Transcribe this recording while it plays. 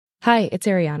Hi, it's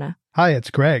Ariana. Hi,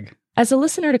 it's Greg. As a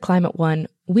listener to Climate One,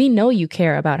 we know you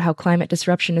care about how climate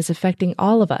disruption is affecting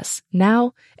all of us,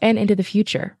 now and into the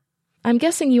future. I'm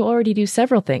guessing you already do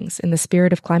several things in the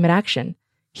spirit of climate action.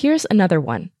 Here's another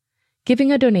one.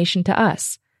 Giving a donation to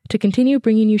us to continue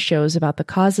bringing you shows about the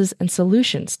causes and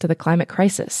solutions to the climate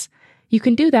crisis. You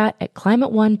can do that at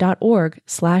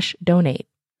climateone.org/donate.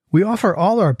 We offer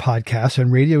all our podcasts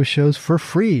and radio shows for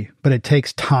free, but it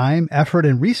takes time, effort,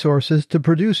 and resources to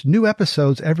produce new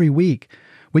episodes every week.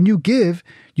 When you give,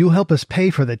 you'll help us pay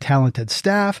for the talented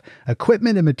staff,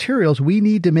 equipment, and materials we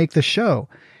need to make the show.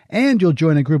 And you'll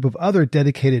join a group of other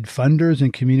dedicated funders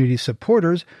and community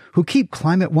supporters who keep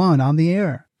Climate One on the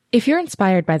air. If you're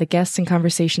inspired by the guests and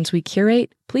conversations we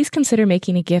curate, please consider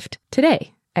making a gift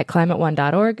today at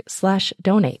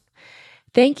climateone.org/donate.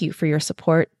 Thank you for your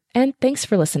support, and thanks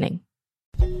for listening.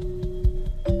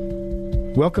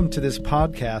 Welcome to this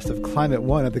podcast of Climate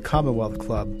One at the Commonwealth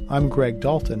Club. I'm Greg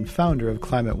Dalton, founder of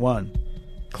Climate One.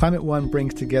 Climate One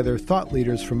brings together thought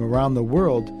leaders from around the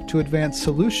world to advance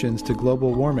solutions to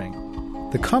global warming.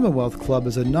 The Commonwealth Club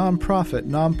is a nonprofit,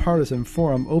 nonpartisan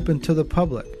forum open to the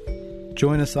public.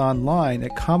 Join us online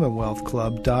at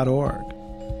commonwealthclub.org.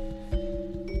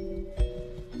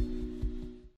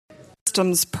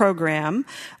 Systems Program,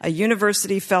 a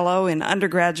university fellow in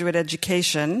undergraduate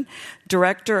education,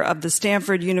 director of the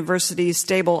Stanford University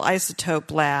Stable Isotope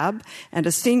Lab, and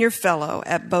a senior fellow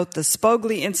at both the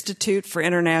Spogli Institute for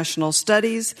International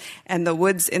Studies and the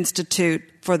Woods Institute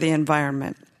for the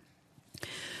Environment.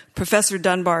 Professor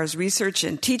Dunbar's research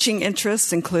and teaching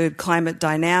interests include climate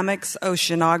dynamics,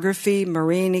 oceanography,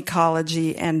 marine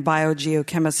ecology, and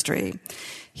biogeochemistry.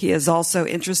 He is also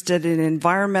interested in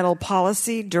environmental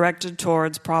policy directed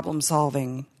towards problem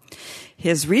solving.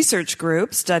 His research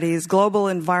group studies global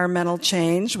environmental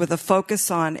change with a focus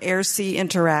on air-sea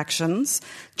interactions,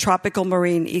 tropical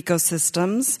marine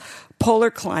ecosystems,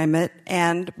 polar climate,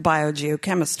 and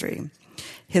biogeochemistry.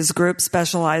 His group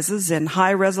specializes in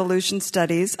high-resolution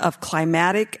studies of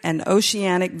climatic and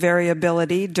oceanic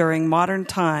variability during modern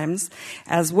times,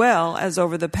 as well as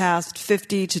over the past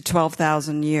 50 to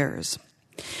 12,000 years.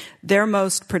 Their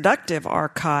most productive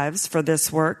archives for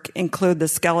this work include the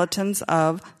skeletons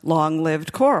of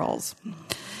long-lived corals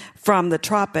from the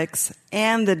tropics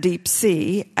and the deep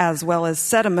sea, as well as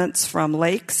sediments from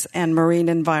lakes and marine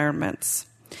environments.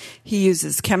 He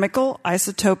uses chemical,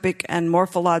 isotopic, and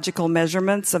morphological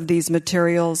measurements of these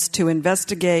materials to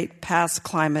investigate past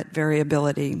climate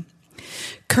variability.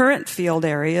 Current field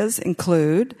areas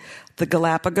include the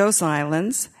Galapagos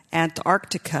Islands,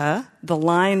 Antarctica, the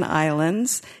Line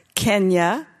Islands,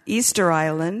 Kenya, Easter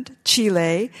Island,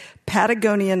 Chile,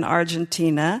 Patagonian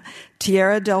Argentina,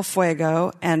 Tierra del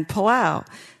Fuego, and Palau.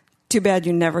 Too bad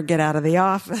you never get out of the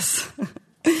office.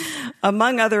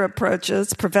 Among other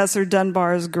approaches, Professor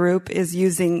Dunbar's group is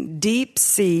using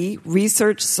deep-sea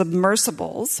research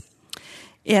submersibles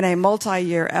in a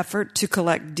multi-year effort to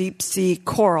collect deep-sea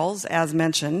corals, as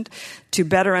mentioned, to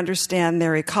better understand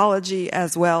their ecology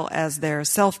as well as their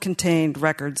self-contained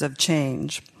records of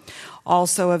change.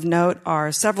 Also of note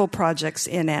are several projects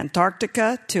in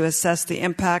Antarctica to assess the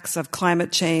impacts of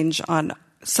climate change on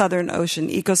Southern Ocean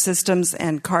ecosystems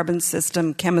and carbon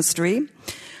system chemistry.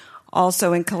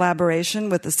 Also in collaboration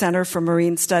with the Centre for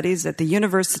Marine Studies at the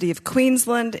University of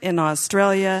Queensland in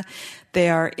Australia, they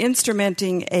are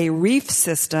instrumenting a reef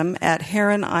system at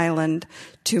Heron Island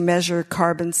to measure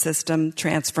carbon system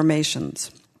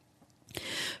transformations.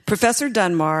 Professor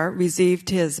Dunbar received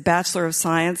his Bachelor of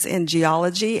Science in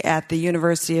Geology at the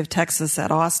University of Texas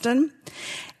at Austin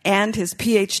and his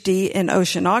PhD in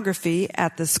Oceanography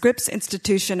at the Scripps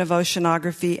Institution of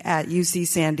Oceanography at UC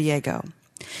San Diego.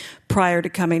 Prior to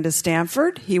coming to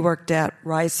Stanford, he worked at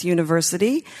Rice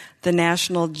University, the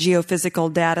National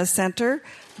Geophysical Data Center,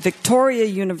 Victoria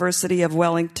University of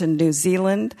Wellington, New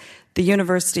Zealand, the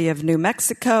University of New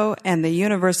Mexico, and the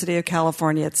University of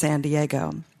California at San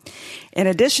Diego. In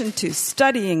addition to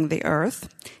studying the Earth,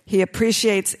 he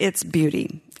appreciates its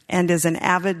beauty and is an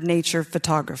avid nature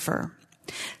photographer.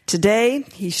 Today,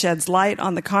 he sheds light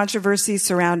on the controversy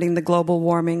surrounding the global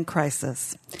warming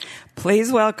crisis.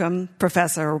 Please welcome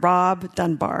Professor Rob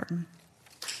Dunbar.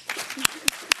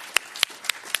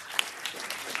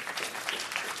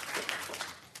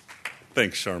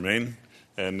 Thanks, Charmaine.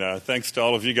 And thanks to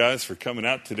all of you guys for coming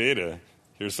out today to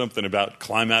hear something about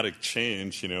climatic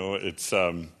change. You know, it's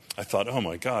I thought, oh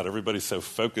my God, everybody's so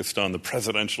focused on the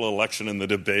presidential election and the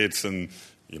debates and,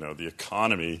 you know, the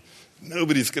economy.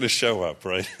 Nobody's going to show up,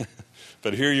 right?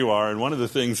 But here you are. And one of the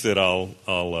things that I'll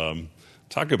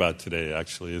talk about today,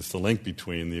 actually, is the link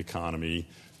between the economy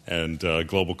and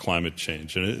global climate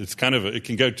change. And it's kind of, it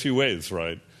can go two ways,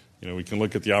 right? We can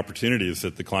look at the opportunities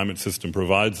that the climate system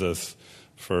provides us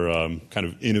for kind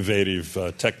of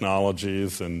innovative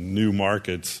technologies and new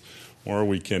markets, or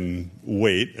we can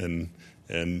wait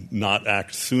and not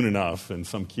act soon enough in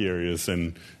some key areas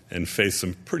and face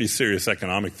some pretty serious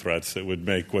economic threats that would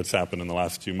make what's happened in the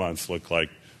last 2 months look like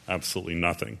absolutely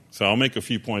nothing. So I'll make a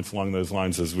few points along those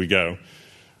lines as we go.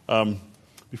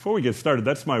 Before we get started,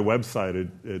 that's my website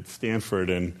at Stanford,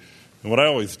 and what I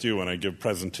always do when I give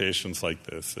presentations like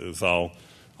this is I'll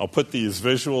put these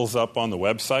visuals up on the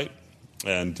website,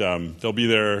 and they'll be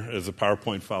there as a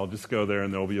PowerPoint file. Just go there,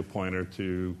 and there'll be a pointer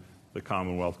to the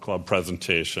Commonwealth Club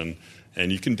presentation,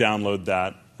 and you can download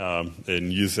that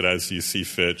and use it as you see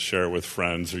fit, share it with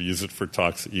friends, or use it for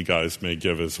talks that you guys may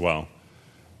give as well.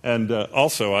 And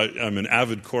also, I'm an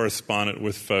avid correspondent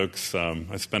with folks.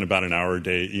 I spend about an hour a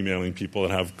day emailing people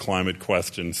that have climate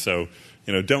questions. So,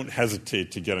 don't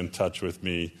hesitate to get in touch with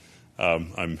me.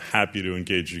 I'm happy to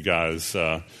engage you guys.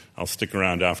 I'll stick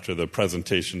around after the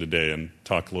presentation today and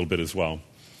talk a little bit as well.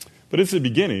 But as a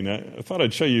beginning, I thought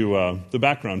I'd show you the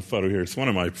background photo here. It's one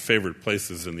of my favorite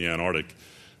places in the Antarctic.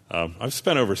 I've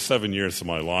spent over 7 years of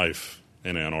my life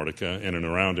in Antarctica, in and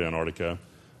around Antarctica.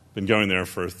 Been going there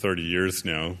for 30 years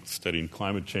now, studying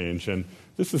climate change. And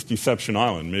this is Deception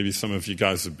Island. Maybe some of you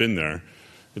guys have been there.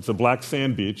 It's a black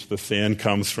sand beach. The sand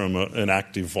comes from an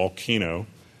active volcano.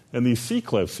 And these sea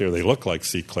cliffs here, they look like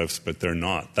sea cliffs, but they're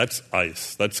not. That's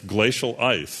ice. That's glacial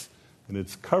ice. And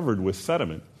it's covered with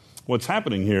sediment. What's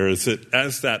happening here is that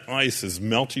as that ice is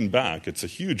melting back, it's a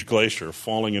huge glacier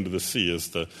falling into the sea. As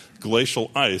the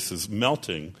glacial ice is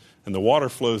melting and the water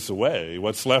flows away,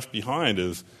 what's left behind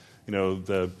is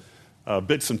the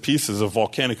bits and pieces of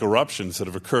volcanic eruptions that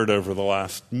have occurred over the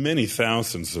last many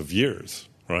thousands of years,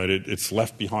 right? It's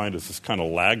left behind as this kind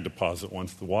of lag deposit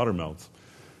once the water melts.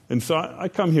 And so I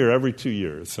come here every 2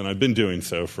 years, and I've been doing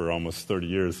so for almost 30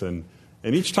 years. And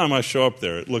each time I show up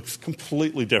there, it looks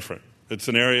completely different. It's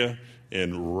an area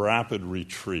in rapid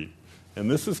retreat. And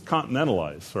this is continental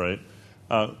ice, right?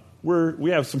 We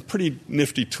have some pretty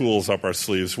nifty tools up our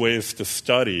sleeves, ways to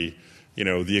study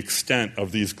the extent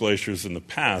of these glaciers in the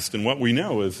past. And what we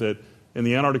know is that in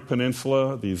the Antarctic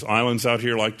Peninsula, these islands out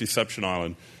here like Deception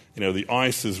Island, the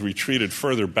ice has retreated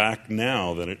further back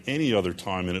now than at any other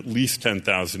time in at least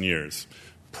 10,000 years,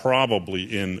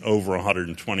 probably in over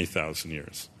 120,000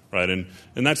 years, right? And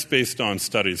that's based on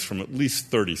studies from at least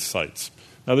 30 sites.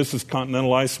 Now, this is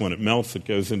continental ice. When it melts, it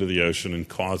goes into the ocean and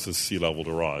causes sea level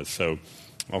to rise. So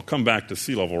I'll come back to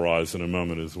sea level rise in a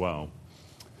moment as well.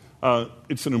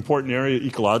 It's an important area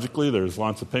ecologically. There's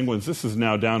lots of penguins. This is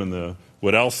now down in the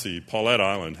Weddell Sea. Paulette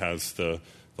Island has the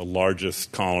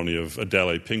largest colony of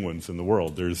Adelie penguins in the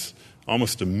world. There's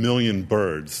almost 1 million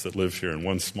birds that live here in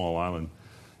one small island.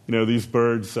 These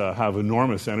birds have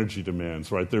enormous energy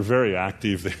demands, right? They're very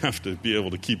active. They have to be able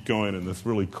to keep going in this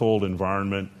really cold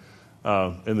environment.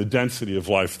 And the density of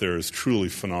life there is truly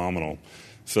phenomenal.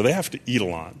 So they have to eat a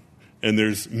lot. And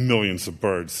there's millions of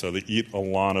birds, so they eat a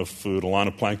lot of food, a lot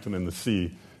of plankton in the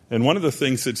sea. And one of the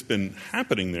things that's been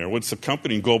happening there, what's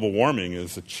accompanying global warming,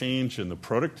 is a change in the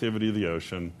productivity of the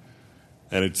ocean,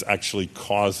 and it's actually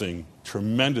causing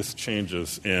tremendous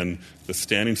changes in the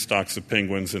standing stocks of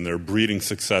penguins and their breeding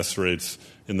success rates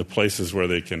in the places where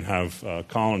they can have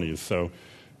colonies. So,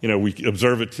 we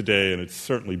observe it today, and it's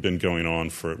certainly been going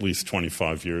on for at least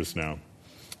 25 years now.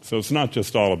 So it's not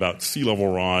just all about sea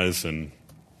level rise and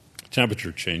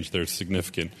temperature change. There's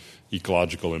significant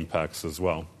ecological impacts as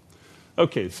well.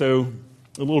 Okay, so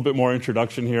a little bit more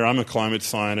introduction here. I'm a climate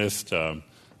scientist. I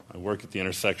work at the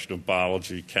intersection of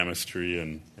biology, chemistry,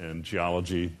 and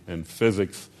geology and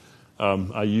physics.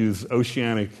 I use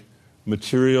oceanic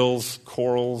materials,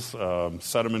 corals,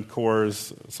 sediment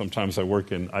cores. Sometimes I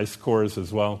work in ice cores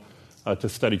as well to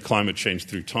study climate change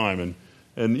through time.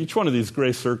 And each one of these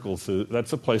gray circles,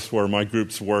 that's a place where my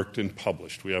group's worked and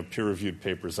published. We have peer-reviewed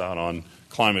papers out on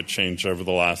climate change over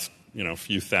the last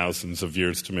few thousands of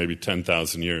years to maybe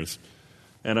 10,000 years.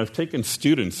 And I've taken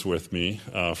students with me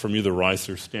from either Rice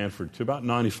or Stanford to about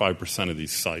 95% of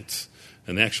these sites.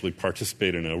 And they actually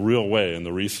participate in a real way in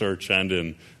the research and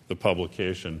in the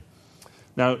publication.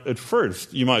 Now, at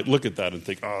first, you might look at that and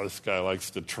think, oh, this guy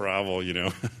likes to travel,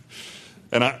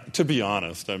 And to be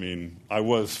honest, I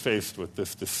was faced with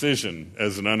this decision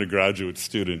as an undergraduate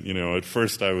student. At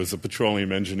first I was a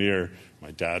petroleum engineer.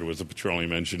 My dad was a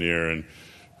petroleum engineer, and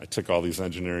I took all these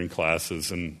engineering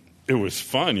classes, and it was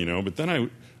fun, But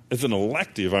then as an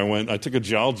elective, I took a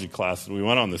geology class, and we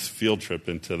went on this field trip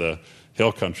into the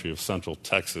hill country of central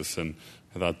Texas, and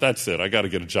I thought, that's it. I got to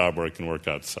get a job where I can work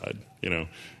outside,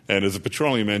 And as a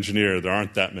petroleum engineer, there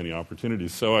aren't that many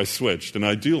opportunities, so I switched, and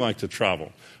I do like to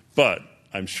travel. But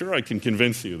I'm sure I can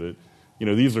convince you that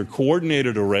these are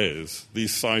coordinated arrays.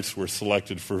 These sites were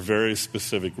selected for very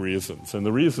specific reasons. And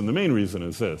the main reason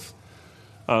is this.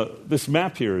 This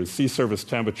map here is sea surface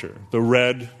temperature. The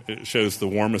red, it shows the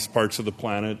warmest parts of the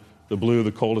planet. The blue,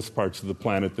 the coldest parts of the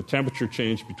planet. The temperature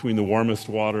change between the warmest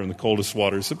water and the coldest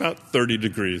water is about 30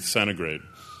 degrees centigrade.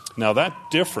 Now, that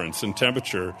difference in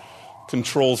temperature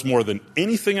controls more than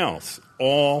anything else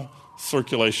all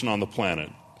circulation on the planet.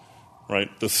 Right?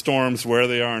 The storms, where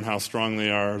they are and how strong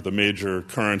they are, the major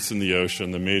currents in the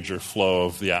ocean, the major flow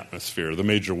of the atmosphere, the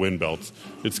major wind belts.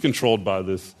 It's controlled by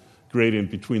this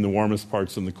gradient between the warmest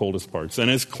parts and the coldest parts.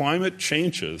 And as climate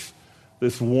changes,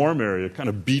 this warm area kind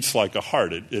of beats like a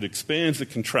heart. It expands, it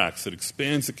contracts, it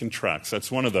expands, it contracts. That's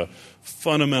one of the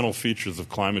fundamental features of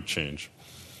climate change.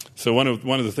 So one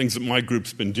of the things that my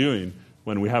group's been doing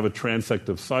when we have a transect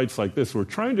of sites like this, we're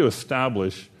trying to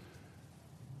establish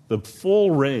the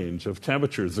full range of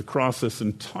temperatures across this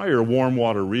entire warm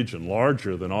water region,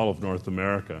 larger than all of North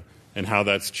America, and how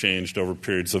that's changed over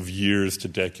periods of years to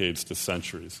decades to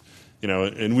centuries.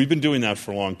 And we've been doing that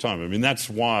for a long time. I mean, that's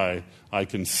why I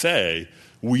can say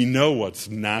we know what's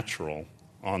natural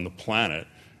on the planet,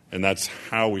 and that's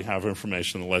how we have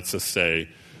information that lets us say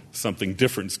something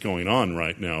different's going on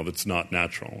right now that's not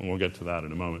natural, and we'll get to that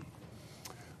in a moment.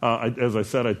 As I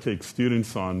said, I take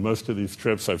students on most of these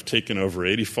trips. I've taken over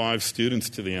 85 students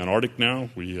to the Antarctic now.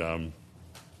 We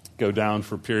go down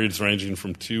for periods ranging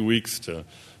from 2 weeks to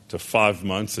 5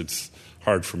 months. It's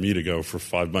hard for me to go for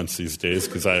 5 months these days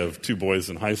because I have 2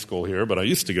 boys in high school here, but I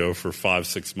used to go for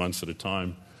 5-6 months at a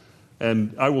time.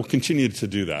 And I will continue to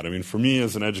do that. I mean, for me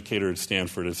as an educator at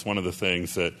Stanford, it's one of the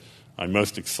things that I'm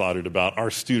most excited about.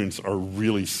 Our students are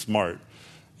really smart,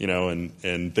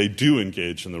 and they do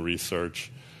engage in the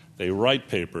research. They write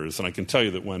papers, and I can tell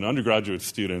you that when undergraduate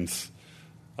students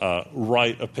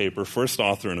write a paper, first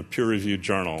author in a peer-reviewed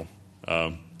journal,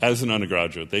 as an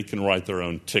undergraduate, they can write their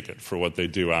own ticket for what they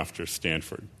do after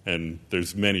Stanford, and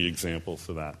there's many examples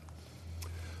of that.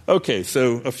 Okay,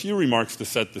 so a few remarks to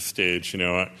set the stage.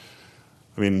 I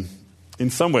mean,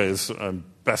 in some ways, I'm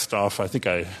best off. I think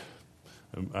I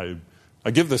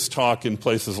give this talk in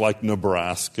places like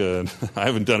Nebraska, and I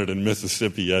haven't done it in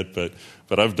Mississippi yet,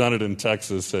 but I've done it in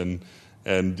Texas, and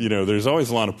there's always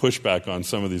a lot of pushback on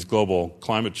some of these global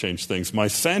climate change things. My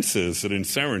sense is that in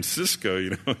San Francisco,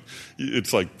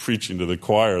 it's like preaching to the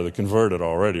choir, the converted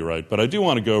already, right? But I do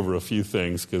want to go over a few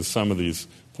things because some of these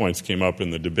points came up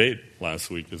in the debate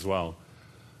last week as well.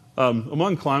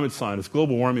 Among climate scientists,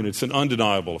 global warming, it's an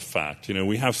undeniable fact.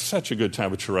 We have such a good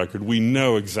temperature record. We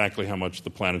know exactly how much the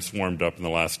planet's warmed up in the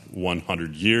last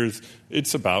 100 years.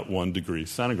 It's about 1 degree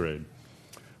centigrade.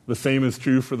 The same is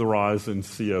true for the rise in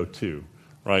CO2,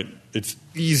 right? It's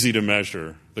easy to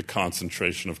measure the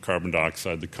concentration of carbon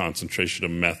dioxide, the concentration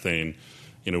of methane.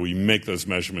 We make those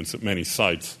measurements at many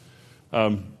sites.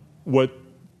 What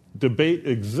debate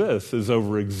exists is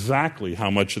over exactly how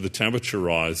much of the temperature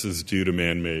rise is due to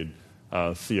man-made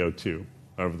CO2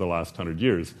 over the last 100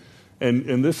 years.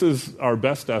 And this is our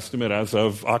best estimate as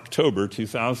of October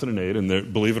 2008,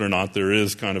 and believe it or not, there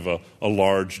is kind of a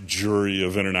large jury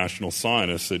of international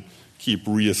scientists that keep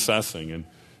reassessing.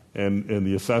 And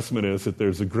the assessment is that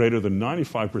there's a greater than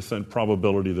 95%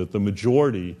 probability that the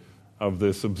majority of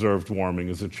this observed warming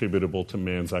is attributable to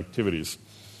man's activities.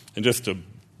 And just to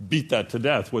beat that to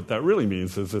death, what that really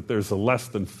means is that there's a less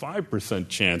than 5%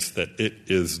 chance that it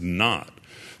is not.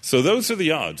 So those are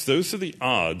the odds. Those are the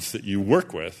odds that you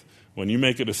work with when you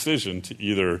make a decision to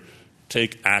either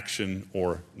take action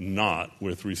or not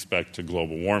with respect to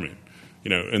global warming.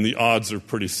 And the odds are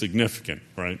pretty significant,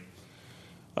 right?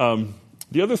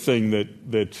 The other thing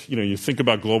that you think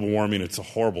about global warming, it's a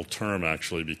horrible term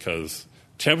actually because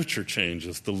temperature change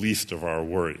is the least of our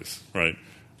worries, right?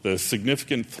 The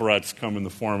significant threats come in the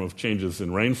form of changes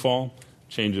in rainfall,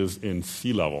 changes in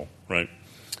sea level, right?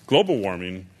 Global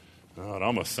warming, it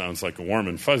almost sounds like a warm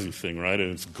and fuzzy thing, right?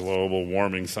 And it's global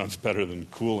warming sounds better than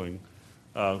cooling.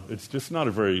 It's just not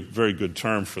a very, very good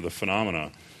term for the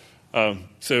phenomena.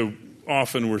 So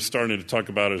often we're starting to talk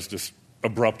about it as just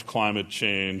abrupt climate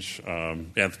change.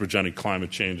 Anthropogenic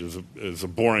climate change is a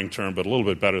boring term, but a little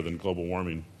bit better than global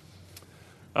warming.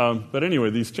 But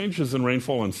anyway, these changes in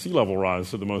rainfall and sea level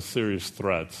rise are the most serious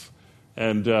threats.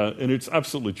 And it's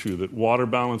absolutely true that water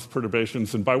balance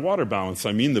perturbations, and by water balance,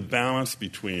 I mean the balance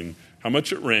between how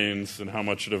much it rains and how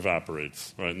much it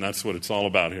evaporates, right? And that's what it's all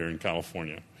about here in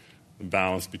California, the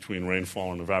balance between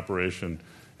rainfall and evaporation.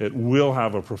 It will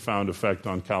have a profound effect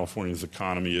on California's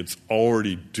economy. It's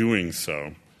already doing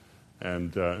so.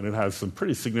 And it has some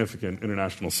pretty significant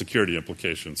international security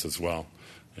implications as well.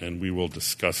 And we will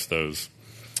discuss those.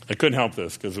 I couldn't help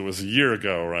this because it was a year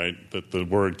ago, right, that the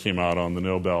word came out on the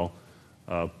Nobel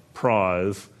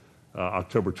Prize.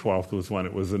 October 12th was when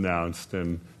it was announced,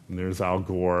 and there's Al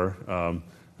Gore.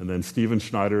 And then Stephen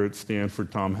Schneider at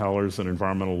Stanford, Tom Heller's an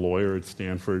environmental lawyer at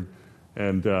Stanford,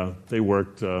 and they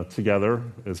worked together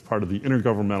as part of the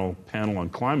Intergovernmental Panel on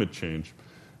Climate Change.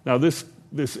 Now, this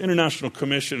international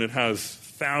commission, it has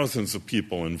thousands of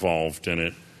people involved in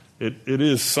it. It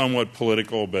is somewhat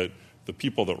political, but the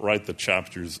people that write the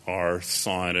chapters are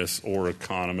scientists or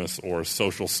economists or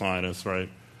social scientists, right?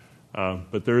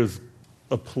 But there is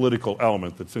a political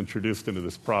element that's introduced into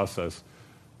this process.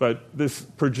 But this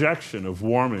projection of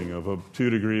warming of 2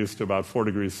 degrees to about 4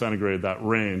 degrees centigrade, that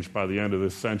range by the end of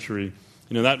this century,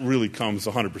 that really comes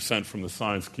 100% from the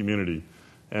science community.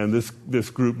 And this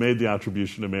group made the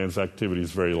attribution to man's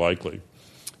activities very likely.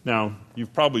 Now,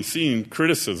 you've probably seen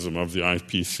criticism of the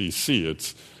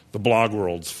IPCC. The blog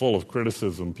world's full of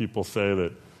criticism. People say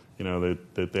that,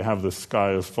 that they have this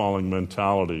sky is falling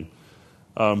mentality.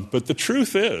 But the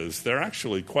truth is, they're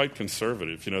actually quite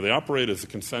conservative. They operate as a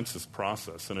consensus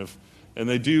process, and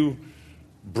they do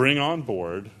bring on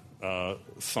board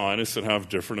scientists that have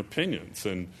different opinions.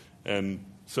 And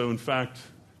so, in fact,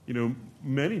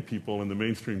 many people in the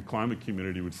mainstream climate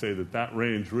community would say that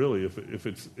range really, if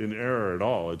it's in error at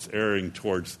all, it's erring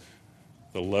towards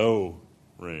the low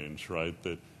range, right?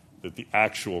 That the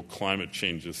actual climate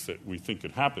changes that we think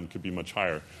could happen could be much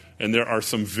higher. And there are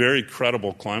some very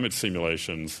credible climate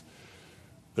simulations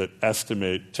that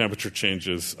estimate temperature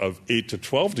changes of 8 to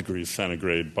 12 degrees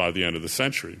centigrade by the end of the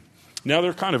century. Now,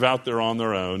 they're kind of out there on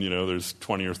their own. There's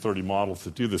 20 or 30 models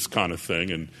that do this kind of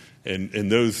thing.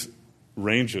 And those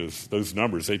ranges, those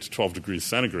numbers, 8 to 12 degrees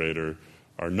centigrade,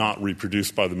 are not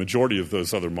reproduced by the majority of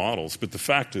those other models. But the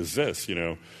fact is this,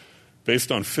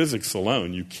 based on physics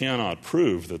alone, you cannot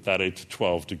prove that 8 to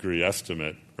 12 degree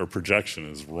estimate or projection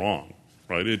is wrong,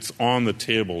 right? It's on the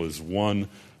table as one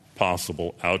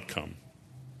possible outcome.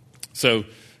 So,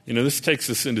 this takes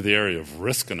us into the area of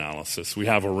risk analysis. We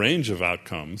have a range of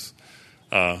outcomes.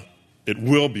 It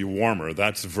will be warmer.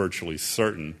 That's virtually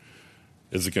certain.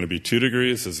 Is it going to be 2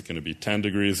 degrees? Is it going to be 10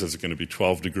 degrees? Is it going to be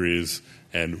 12 degrees?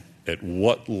 And at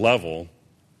what level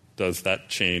does that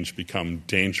change become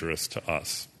dangerous to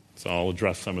us? So I'll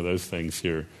address some of those things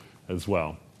here as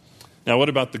well. Now, what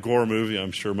about the Gore movie?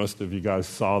 I'm sure most of you guys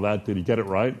saw that. Did he get it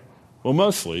right? Well,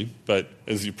 mostly, but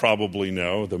as you probably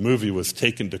know, the movie was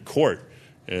taken to court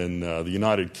in the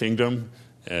United Kingdom,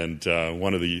 and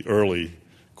one of the early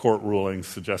court rulings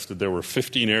suggested there were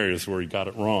 15 areas where he got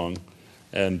it wrong.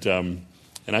 And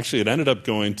actually it ended up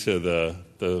going to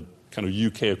the kind of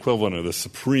UK equivalent of the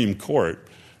Supreme Court,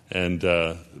 and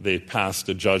they passed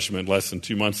a judgment less than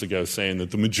 2 months ago saying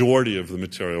that the majority of the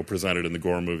material presented in the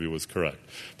Gore movie was correct.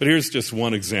 But here's just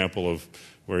one example of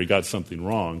where he got something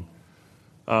wrong.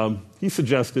 He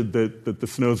suggested that the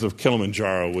snows of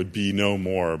Kilimanjaro would be no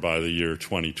more by the year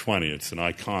 2020. It's an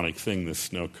iconic thing, this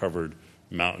snow-covered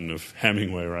mountain of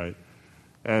Hemingway, right?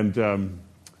 And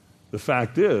the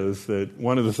fact is that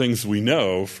one of the things we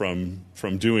know from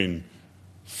doing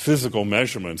physical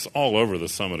measurements all over the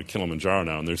summit of Kilimanjaro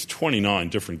now, and there's 29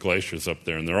 different glaciers up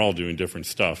there, and they're all doing different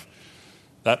stuff.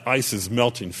 That ice is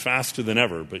melting faster than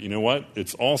ever, but you know what?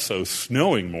 It's also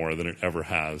snowing more than it ever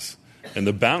has. And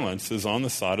the balance is on the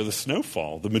side of the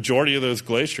snowfall. The majority of those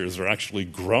glaciers are actually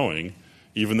growing,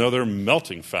 even though they're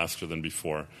melting faster than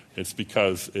before. It's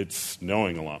because it's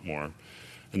snowing a lot more.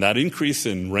 And that increase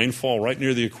in rainfall right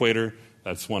near the equator,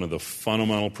 that's one of the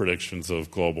fundamental predictions of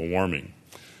global warming.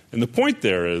 And the point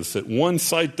there is that one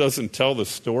site doesn't tell the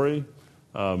story.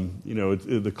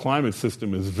 The climate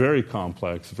system is very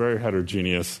complex, very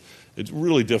heterogeneous. It's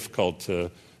really difficult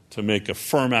to make a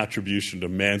firm attribution to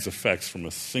man's effects from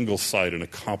a single site in a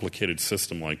complicated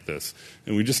system like this.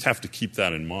 And we just have to keep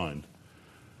that in mind.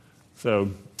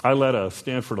 So I led a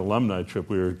Stanford alumni trip.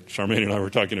 Charmaine and I were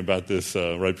talking about this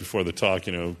right before the talk.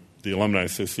 The Alumni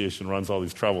Association runs all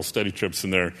these travel study trips,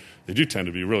 and they do tend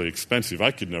to be really expensive.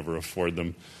 I could never afford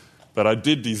them. But I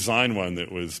did design one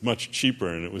that was much cheaper,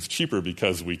 and it was cheaper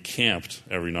because we camped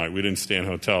every night. We didn't stay in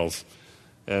hotels.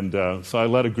 And so I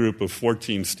led a group of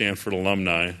 14 Stanford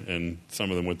alumni, and some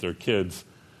of them with their kids,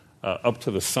 up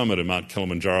to the summit of Mount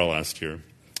Kilimanjaro last year.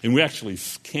 And we actually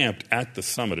camped at the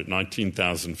summit at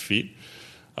 19,000 feet.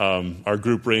 Our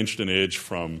group ranged in age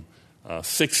from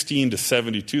 16 to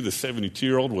 72. The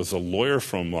 72-year-old was a lawyer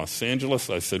from Los Angeles.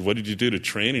 I said, "What did you do to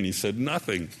train?" And he said,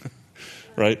 "Nothing."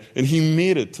 Right? And he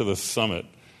made it to the summit.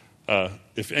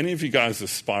 If any of you guys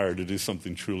aspire to do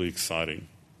something truly exciting,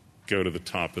 go to the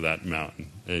top of that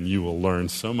mountain, and you will learn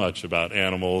so much about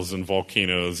animals and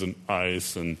volcanoes and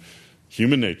ice and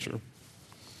human nature.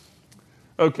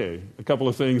 Okay, a couple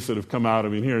of things that have come out. I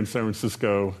mean, here in San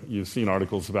Francisco, you've seen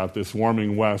articles about this.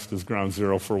 Warming west is ground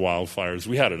zero for wildfires.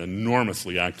 We had an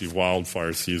enormously active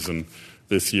wildfire season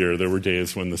this year. There were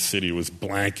days when the city was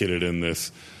blanketed in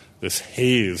this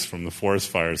haze from the forest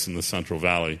fires in the Central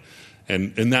Valley.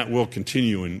 And that will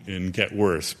continue and get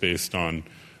worse based on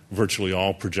virtually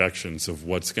all projections of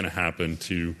what's going to happen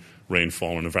to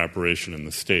rainfall and evaporation in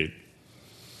the state.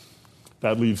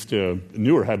 That leads to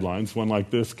newer headlines, one like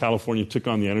this: California took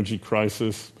on the energy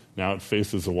crisis, now it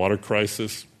faces a water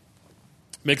crisis.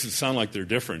 Makes it sound like they're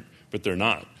different, but they're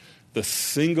not. The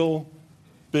single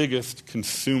biggest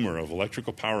consumer of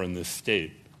electrical power in this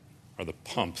state are the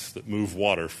pumps that move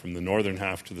water from the northern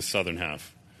half to the southern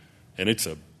half. And it's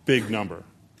a big number,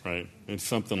 right? It's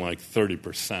something like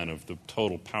 30% of the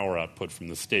total power output from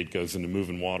the state goes into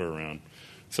moving water around.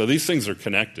 So these things are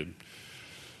connected.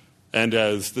 And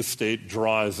as the state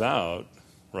dries out,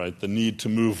 right, the need to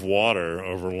move water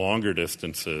over longer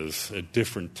distances at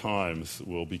different times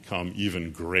will become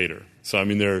even greater. So, I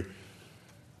mean,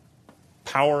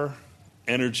 power,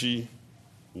 energy,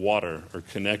 water are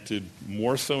connected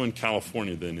more so in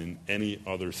California than in any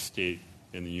other state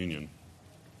in the union.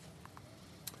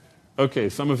 Okay,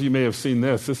 some of you may have seen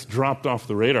this. This dropped off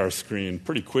the radar screen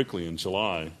pretty quickly in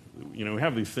July. You know, we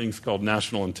have these things called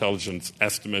national intelligence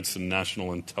estimates and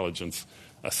national intelligence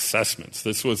assessments.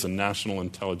 This was a national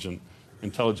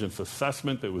intelligence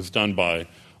assessment that was done by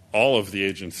all of the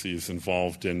agencies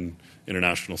involved in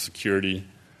international security.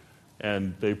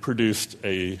 And they produced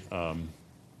a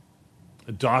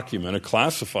document, a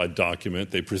classified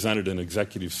document. They presented an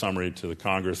executive summary to the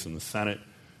Congress and the Senate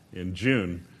in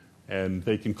June. And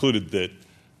they concluded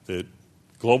that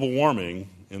global warming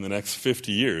in the next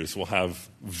 50 years will have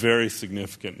very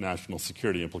significant national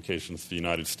security implications for the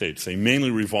United States. They mainly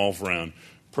revolve around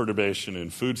perturbation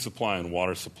in food supply and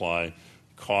water supply,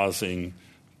 causing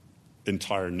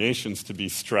entire nations to be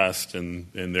stressed and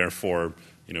therefore,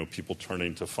 you know, people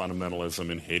turning to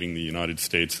fundamentalism and hating the United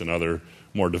States and other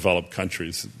more developed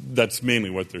countries. That's mainly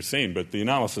what they're saying, but the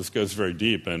analysis goes very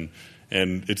deep, and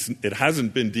it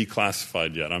hasn't been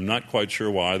declassified yet. I'm not quite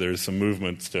sure why. There's some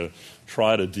movements to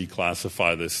try to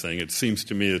declassify this thing. It seems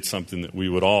to me it's something that we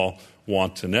would all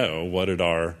want to know. What did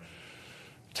our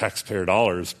taxpayer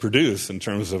dollars produce in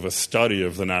terms of a study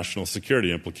of the national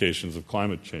security implications of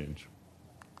climate change?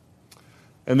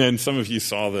 And then some of you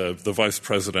saw the vice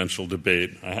presidential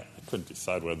debate. I couldn't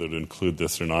decide whether to include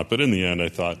this or not, but in the end I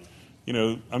thought, you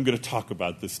know, I'm going to talk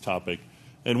about this topic.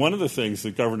 And one of the things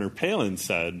that Governor Palin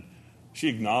said, she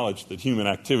acknowledged that human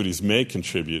activities may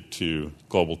contribute to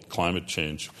global climate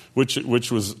change, which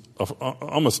was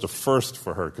almost a first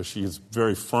for her, because she's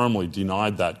very firmly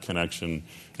denied that connection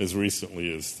as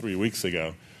recently as 3 weeks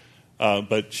ago.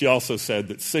 But she also said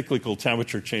that cyclical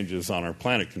temperature changes on our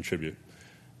planet contribute.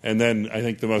 And then I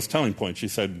think the most telling point, she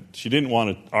said she didn't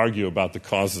want to argue about the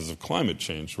causes of climate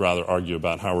change, rather argue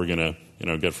about how we're going to, you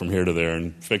know, get from here to there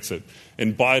and fix it.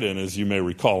 And Biden, as you may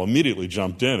recall, immediately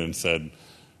jumped in and said,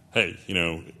 hey, you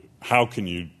know, how can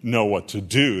you know what to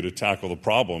do to tackle the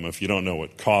problem if you don't know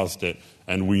what caused it?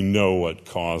 And we know what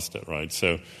caused it, right?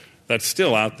 So that's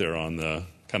still out there on the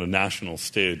kind of national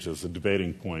stage as a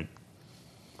debating point.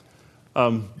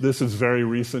 This is very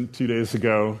recent, 2 days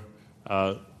ago.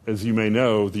 As you may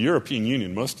know, the European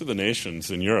Union, most of the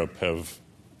nations in Europe have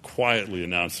quietly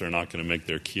announced they're not going to make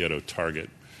their Kyoto target.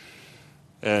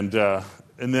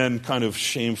 And then kind of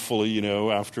shamefully, you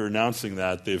know, after announcing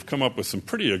that, they've come up with some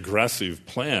pretty aggressive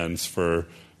plans for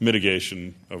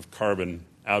mitigation of carbon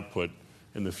output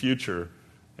in the future.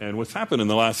 And what's happened in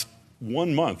the last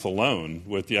 1 month alone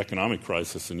with the economic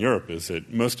crisis in Europe is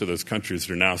that most of those countries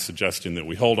are now suggesting that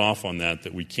we hold off on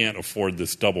that we can't afford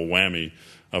this double whammy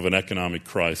of an economic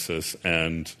crisis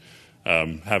and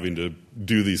having to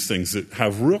do these things that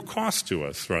have real cost to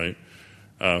us, right,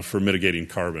 for mitigating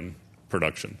carbon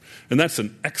production. And that's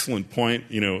an excellent point.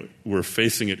 You know, we're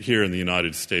facing it here in the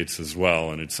United States as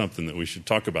well, and it's something that we should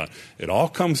talk about. It all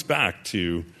comes back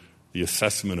to the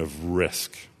assessment of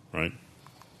risk, right?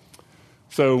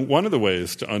 So one of the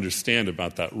ways to understand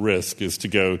about that risk is to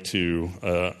go to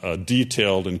a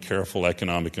detailed and careful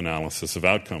economic analysis of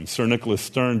outcomes. Sir Nicholas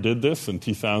Stern did this in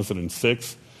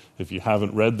 2006. If you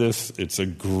haven't read this, it's a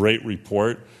great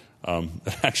report.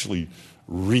 It actually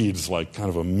reads like kind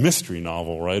of a mystery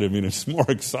novel, right? I mean, it's more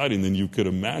exciting than you could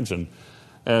imagine.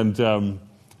 And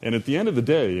at the end of the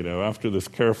day, you know, after this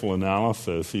careful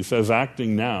analysis, he says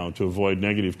acting now to avoid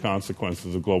negative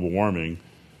consequences of global warming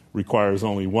requires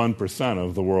only 1%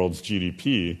 of the world's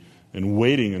GDP, and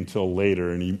waiting until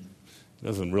later, and he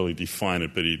doesn't really define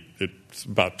it, but it's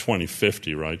about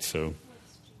 2050, right? So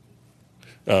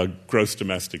gross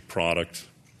domestic product,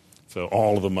 so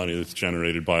all of the money that's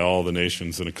generated by all the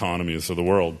nations and economies of the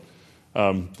world,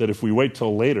 that if we wait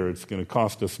till later, it's going to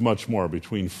cost us much more,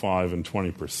 between 5 and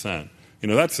 20%.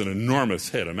 That's an enormous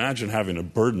hit. Imagine having a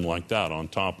burden like that on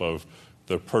top of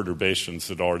the perturbations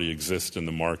that already exist in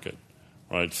the market,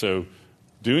 right? So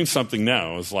doing something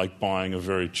now is like buying a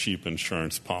very cheap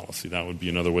insurance policy. That would be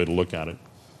another way to look at it.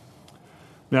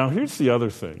 Now, here's the other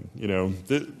thing.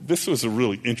 This was a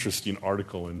really interesting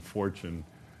article in Fortune,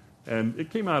 and it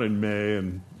came out in May,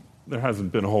 and there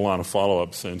hasn't been a whole lot of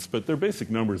follow-up since, but their basic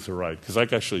numbers are right, because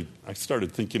I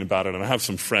started thinking about it, and I have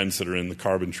some friends that are in the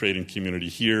carbon trading community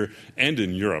here and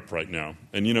in Europe right now.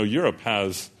 And, Europe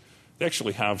they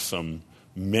actually have some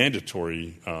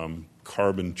mandatory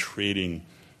carbon trading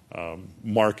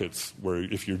markets where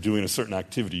if you're doing a certain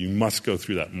activity, you must go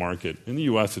through that market. In the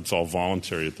U.S., it's all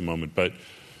voluntary at the moment, but,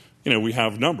 we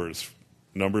have numbers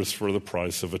for the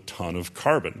price of a ton of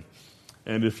carbon.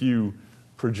 And if you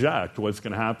project what's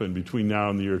going to happen between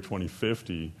now and the year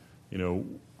 2050,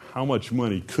 how much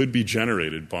money could be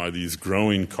generated by these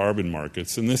growing carbon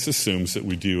markets, and this assumes that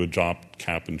we do adopt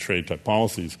cap and trade type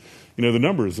policies. The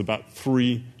number is about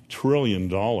 $3 trillion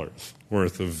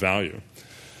worth of value.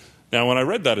 Now, when I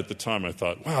read that at the time, I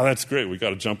thought, wow, that's great. We got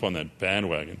to jump on that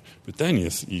bandwagon. But then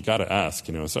you got to ask,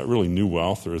 is that really new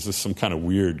wealth, or is this some kind of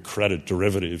weird credit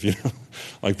derivative?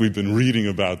 Like we've been reading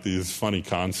about these funny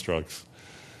constructs.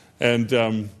 And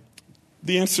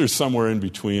the answer is somewhere in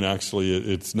between. Actually,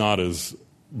 it's not as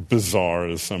bizarre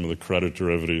as some of the credit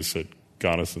derivatives that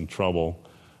got us in trouble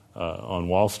on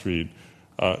Wall Street.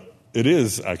 It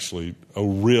is actually a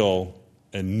real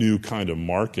and new kind of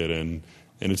market, and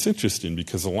it's interesting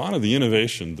because a lot of the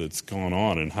innovation that's gone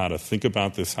on and how to think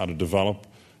about this, how to develop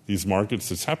these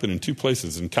markets, it's happened in two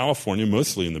places: in California,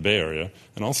 mostly in the Bay Area,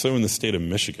 and also in the state of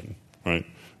Michigan, right?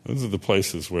 Those are the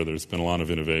places where there's been a lot of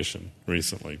innovation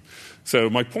recently. So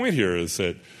my point here is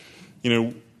that,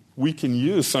 we can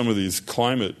use some of these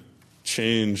climate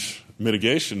change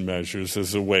mitigation measures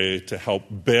as a way to help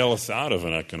bail us out of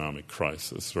an economic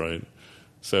crisis, right?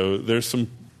 So there's some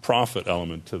profit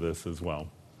element to this as well.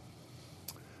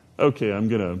 Okay,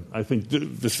 I think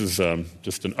this is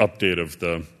just an update of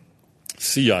the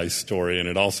sea ice story, and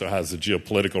it also has a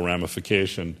geopolitical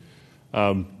ramification.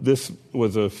 This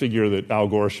was a figure that Al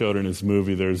Gore showed in his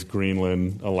movie. There's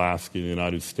Greenland, Alaska, the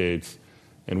United States.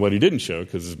 And what he didn't show,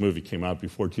 because his movie came out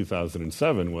before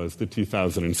 2007, was the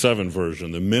 2007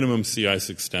 version, the minimum sea ice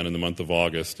extent in the month of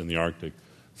August in the Arctic.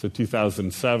 So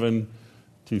 2007,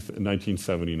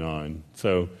 1979.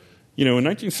 So, in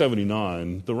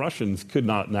 1979, the Russians could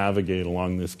not navigate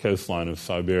along this coastline of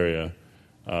Siberia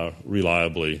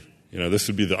reliably. This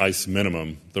would be the ice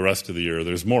minimum. The rest of the year,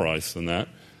 there's more ice than that.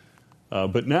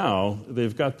 But now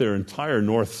they've got their entire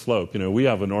north slope. We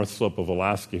have a north slope of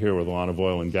Alaska here with a lot of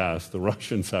oil and gas. The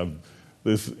Russians have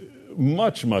this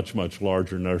much, much, much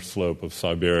larger north slope of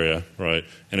Siberia, right?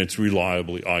 And it's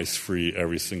reliably ice-free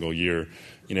every single year.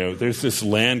 There's this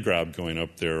land grab going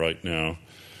up there right now.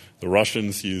 The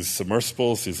Russians use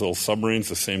submersibles, these little submarines,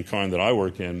 the same kind that I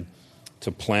work in,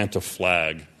 to plant a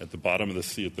flag at the bottom of the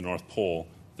sea at the North Pole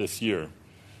this year.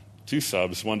 2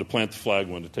 subs, one to plant the flag,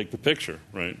 one to take the picture,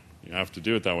 right? You have to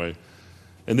do it that way.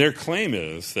 And their claim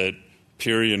is that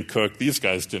Peary and Cook, these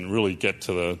guys didn't really get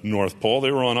to the North Pole.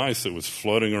 They were on ice that was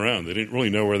floating around. They didn't really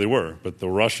know where they were. But the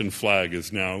Russian flag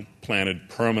is now planted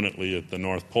permanently at the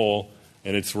North Pole,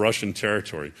 and it's Russian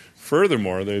territory.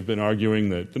 Furthermore, they've been arguing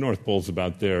that the North Pole's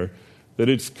about there, that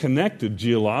it's connected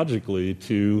geologically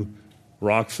to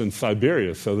rocks in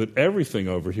Siberia, so that everything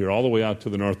over here, all the way out to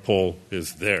the North Pole,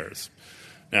 is theirs.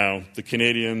 Now, the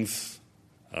Canadians,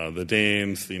 the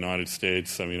Danes, the United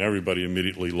States, everybody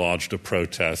immediately lodged a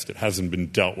protest. It hasn't been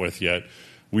dealt with yet.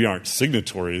 We aren't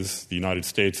signatories. The United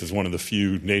States is one of the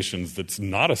few nations that's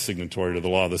not a signatory to the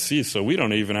law of the sea, so we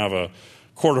don't even have a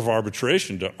court of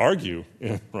arbitration to argue,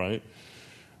 right?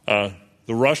 The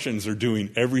Russians are doing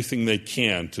everything they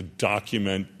can to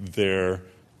document their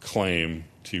claim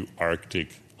to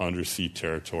Arctic undersea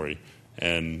territory,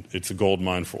 and it's a gold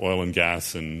mine for oil and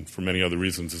gas and for many other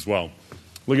reasons as well.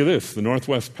 Look at this. The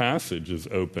Northwest Passage is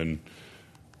open.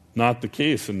 Not the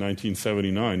case in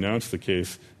 1979. Now it's the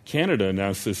case. Canada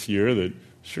announced this year that,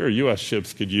 sure, U.S.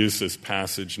 ships could use this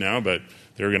passage now, but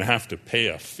they're going to have to pay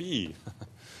a fee.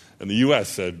 And the U.S.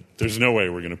 said, there's no way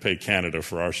we're going to pay Canada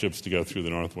for our ships to go through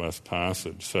the Northwest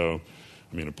Passage. So,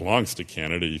 it belongs to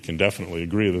Canada. You can definitely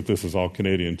agree that this is all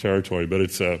Canadian territory, but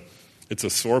it's a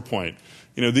sore point.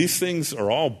 These things are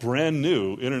all brand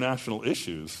new international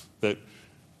issues that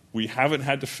we haven't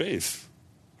had to face,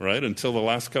 right, until the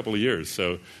last couple of years.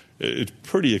 So it's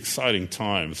pretty exciting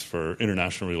times for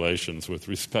international relations with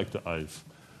respect to ice.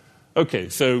 Okay,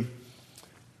 so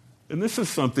And this is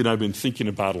something I've been thinking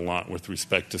about a lot with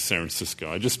respect to San Francisco.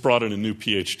 I just brought in a new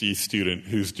PhD student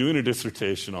who's doing a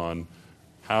dissertation on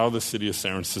how the city of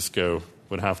San Francisco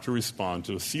would have to respond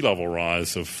to a sea level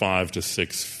rise of 5 to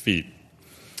 6 feet.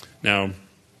 Now,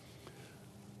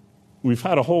 we've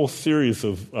had a whole series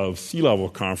of sea level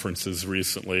conferences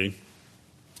recently,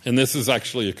 and this is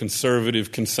actually a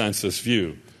conservative consensus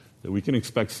view that we can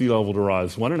expect sea level to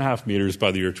rise 1.5 meters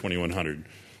by the year 2100.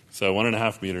 So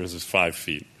 1.5 meters is 5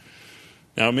 feet.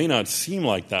 Now, it may not seem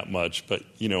like that much, but,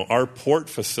 our port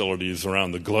facilities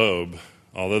around the globe,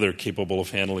 although they're capable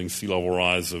of handling sea level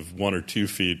rise of 1 or 2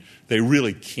 feet, they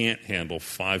really can't handle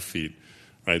 5 feet,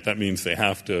 right? That means they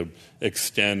have to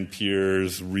extend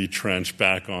piers, retrench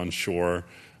back on shore.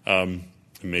 It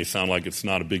may sound like it's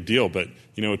not a big deal, but,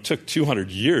 it took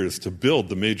 200 years to build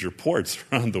the major ports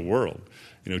around the world.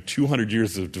 200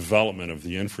 years of development of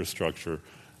the infrastructure,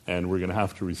 and we're going to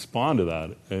have to respond to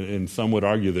that. And some would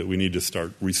argue that we need to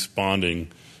start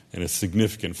responding in a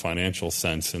significant financial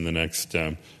sense in the next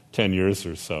 10 years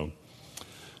or so.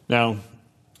 Now,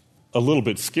 a little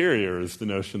bit scarier is the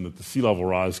notion that the sea level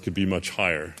rise could be much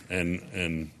higher.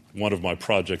 And one of my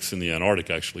projects in the Antarctic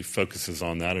actually focuses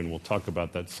on that, and we'll talk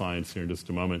about that science here in just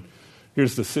a moment.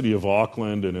 Here's the city of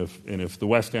Auckland, and if the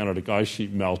West Antarctic ice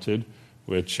sheet melted,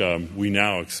 which we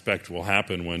now expect will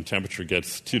happen when temperature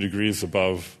gets 2 degrees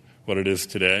above what it is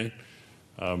today.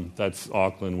 That's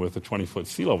Auckland with a 20-foot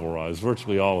sea level rise.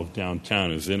 Virtually all of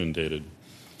downtown is inundated.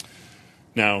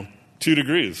 Now, 2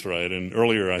 degrees, right? And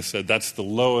earlier I said that's the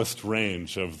lowest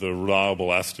range of the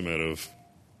reliable estimate of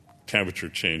temperature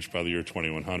change by the year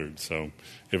 2100. So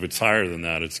if it's higher than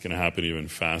that, it's going to happen even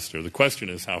faster. The question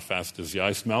is, how fast does the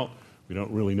ice melt? We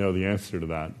don't really know the answer to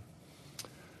that.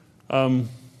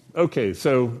 Okay,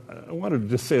 so I wanted to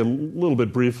just say a little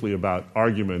bit briefly about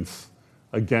arguments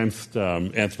against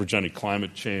anthropogenic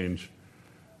climate change.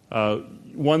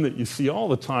 One that you see all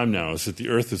the time now is that the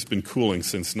Earth has been cooling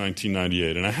since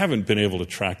 1998, and I haven't been able to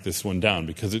track this one down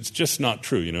because it's just not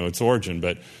true, its origin,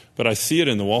 but I see it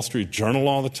in the Wall Street Journal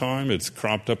all the time. It's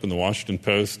cropped up in the Washington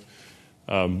Post,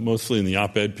 mostly in the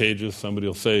op-ed pages. Somebody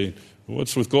will say,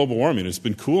 what's with global warming? It's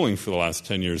been cooling for the last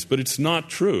 10 years, but it's not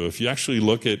true. If you actually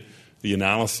look at the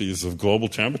analyses of global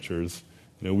temperatures,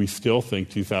 we still think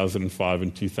 2005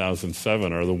 and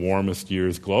 2007 are the warmest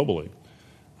years globally.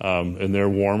 And they're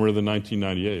warmer than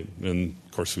 1998. And,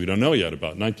 of course, we don't know yet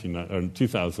about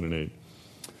 2008.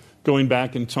 Going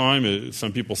back in time,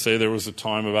 some people say there was a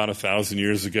time about 1,000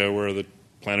 years ago where the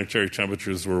planetary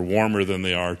temperatures were warmer than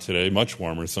they are today, much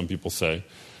warmer, some people say.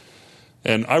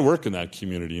 And I work in that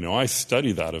community. I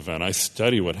study that event. I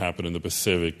study what happened in the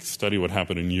Pacific, study what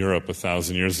happened in Europe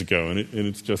 1,000 years ago, and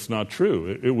it's just not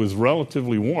true. It was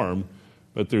relatively warm,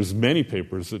 but there's many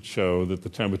papers that show that the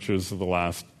temperatures of the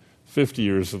last 50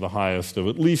 years are the highest of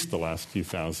at least the last few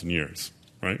thousand years,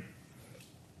 right?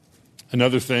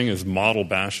 Another thing is model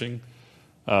bashing.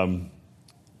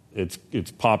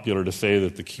 It's popular to say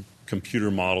that the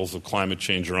computer models of climate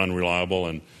change are unreliable,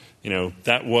 and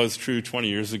that was true 20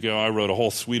 years ago. I wrote a whole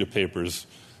suite of papers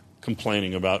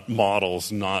complaining about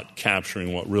models not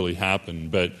capturing what really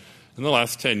happened. But in the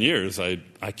last 10 years, I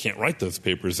can't write those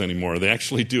papers anymore. They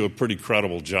actually do a pretty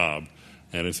credible job.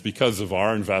 And it's because of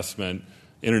our investment,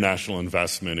 international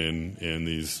investment in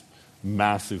these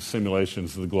massive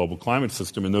simulations of the global climate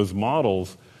system. And those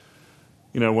models,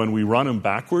 when we run them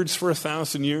backwards for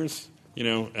 1,000 years,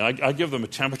 I give them a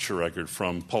temperature record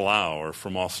from Palau or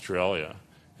from Australia.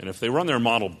 And if they run their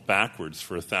model backwards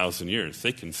for 1,000 years,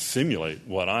 they can simulate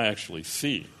what I actually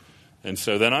see. And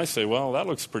so then I say, well, that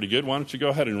looks pretty good. Why don't you go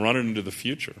ahead and run it into the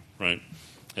future, right?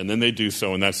 And then they do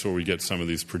so, and that's where we get some of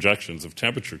these projections of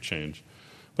temperature change.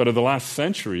 But in the last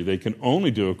century, they can only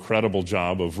do a credible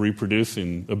job of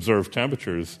reproducing observed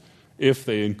temperatures if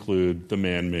they include the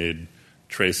man-made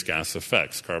trace gas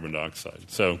effects, carbon dioxide.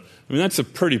 So, that's a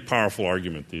pretty powerful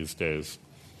argument these days.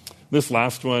 This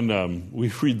last one, we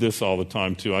read this all the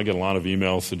time, too. I get a lot of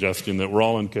emails suggesting that we're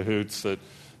all in cahoots, that,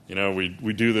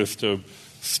 we do this to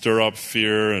stir up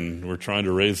fear, and we're trying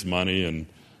to raise money, and,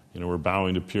 we're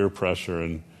bowing to peer pressure.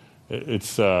 And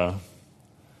it's,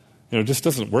 it just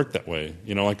doesn't work that way.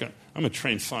 I'm a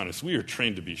trained scientist. We are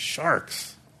trained to be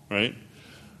sharks, right?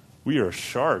 We are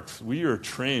sharks. We are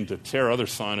trained to tear other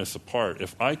scientists apart.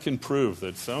 If I can prove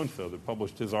that so-and-so that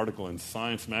published his article in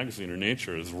Science Magazine or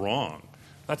Nature is wrong,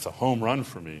 that's a home run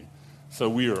for me. So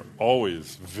we are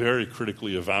always very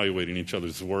critically evaluating each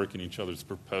other's work and each other's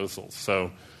proposals.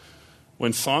 So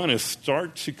when scientists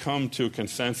start to come to a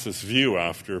consensus view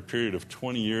after a period of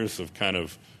 20 years of kind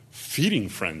of feeding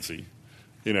frenzy,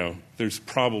 there's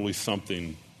probably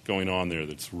something going on there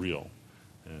that's real.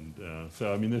 And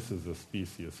so, I mean, this is a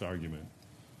specious argument.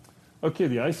 Okay,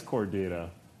 the ice core data.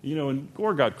 You know, and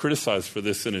Gore got criticized for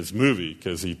this in his movie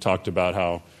because he talked about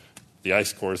how the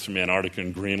ice cores from Antarctica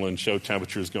and Greenland show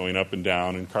temperatures going up and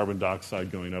down and carbon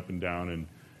dioxide going up and down.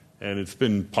 And it's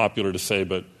been popular to say,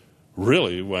 but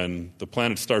really, when the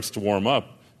planet starts to warm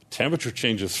up, temperature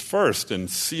changes first and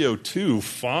CO2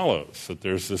 follows, that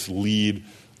there's this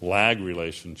lead-lag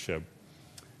relationship.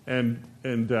 And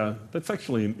that's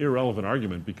actually an irrelevant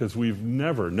argument because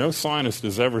no scientist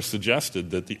has ever suggested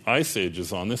that the ice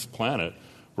ages on this planet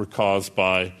were caused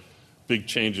by big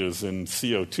changes in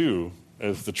CO2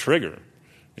 as the trigger.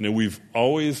 You know, we've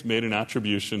always made an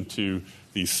attribution to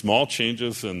these small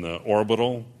changes in the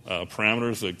orbital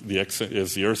parameters,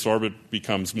 as the Earth's orbit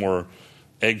becomes more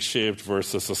egg-shaped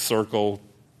versus a circle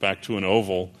back to an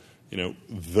oval. You know,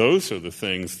 those are the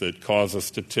things that cause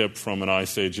us to tip from an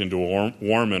ice age into a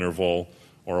warm interval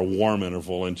or a warm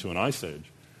interval into an ice age.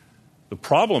 The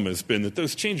problem has been that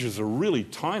those changes are really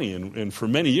tiny, and for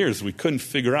many years we couldn't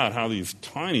figure out how these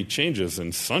tiny changes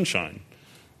in sunshine,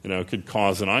 you know, could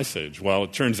cause an ice age. Well,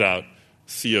 it turns out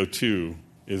CO2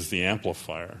 is the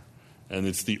amplifier, and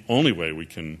it's the only way we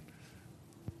can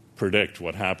predict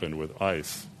what happened with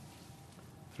ice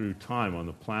through time on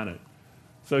the planet.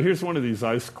 So here's one of these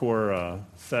ice core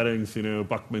settings. You know,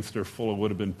 Buckminster Fuller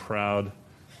would have been proud.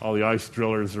 All the ice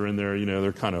drillers are in there. You know,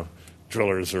 they're kind of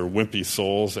drillers are wimpy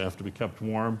souls. They have to be kept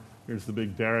warm. Here's the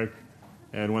big derrick.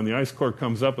 And when the ice core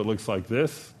comes up, it looks like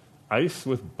this, ice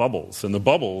with bubbles. And the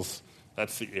bubbles,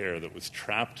 that's the air that was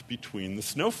trapped between the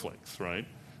snowflakes, right?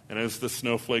 And as the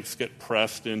snowflakes get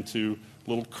pressed into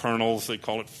little kernels, they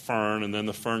call it firn, and then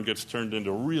the firn gets turned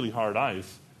into really hard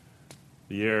ice,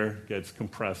 the air gets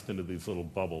compressed into these little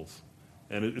bubbles.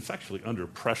 And it's actually under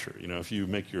pressure. You know, if you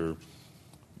make your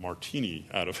martini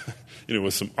out of, you know,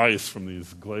 with some ice from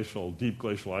these deep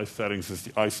glacial ice settings, as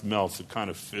the ice melts, it kind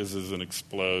of fizzes and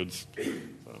explodes.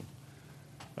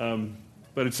 So,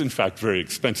 but it's, in fact, very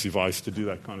expensive ice to do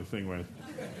that kind of thing with.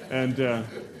 And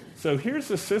so here's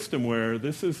a system where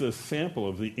this is a sample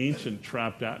of the ancient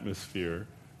trapped atmosphere,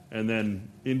 and then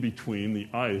in between, the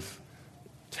ice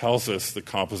tells us the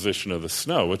composition of the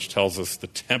snow, which tells us the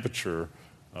temperature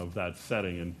of that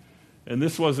setting. And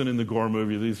this wasn't in the Gore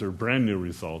movie. These are brand new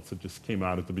results that just came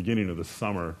out at the beginning of the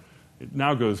summer. It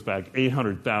now goes back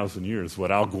 800,000 years.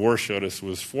 What Al Gore showed us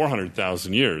was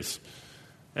 400,000 years.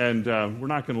 And we're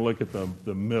not going to look at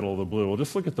the middle, the blue. We'll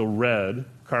just look at the red,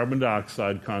 carbon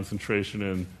dioxide concentration,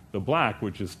 and the black,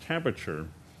 which is temperature.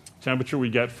 Temperature we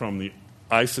get from the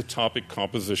isotopic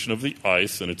composition of the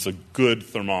ice, and it's a good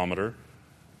thermometer.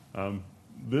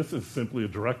 This is simply a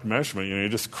direct measurement. You know, you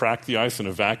just crack the ice in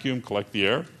a vacuum, collect the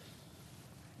air,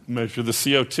 measure the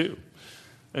CO2.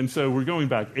 And so we're going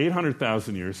back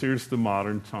 800,000 years. Here's the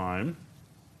modern time.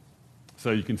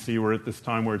 So you can see we're at this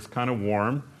time where it's kind of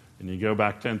warm. And you go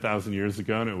back 10,000 years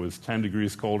ago, and it was 10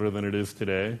 degrees colder than it is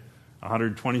today.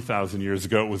 120,000 years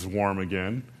ago, it was warm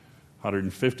again.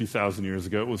 150,000 years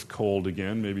ago, it was cold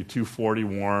again. Maybe 240,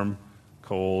 warm,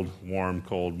 cold, warm,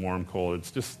 cold, warm, cold.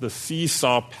 It's just the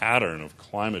seesaw pattern of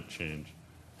climate change.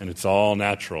 And it's all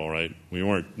natural, right? We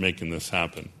weren't making this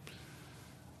happen.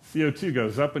 CO2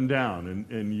 goes up and down,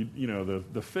 and you know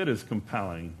the fit is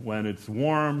compelling. When it's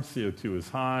warm, CO2 is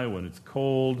high. When it's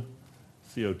cold,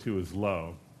 CO2 is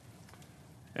low.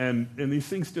 And these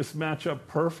things just match up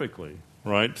perfectly,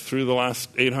 right? Through the last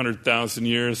 800,000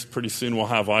 years, pretty soon we'll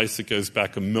have ice that goes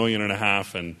back 1.5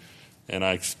 million, and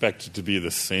I expect it to be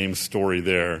the same story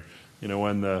there. You know,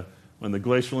 when the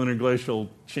glacial interglacial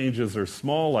changes are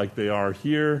small, like they are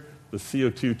here, the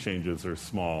CO2 changes are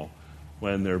small.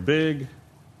 When they're big,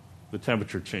 the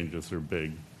temperature changes are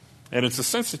big. And it's a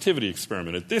sensitivity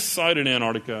experiment. At this site in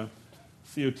Antarctica,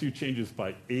 CO2 changes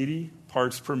by 80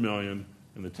 parts per million,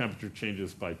 and the temperature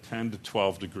changes by 10 to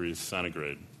 12 degrees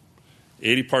centigrade.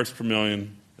 80 parts per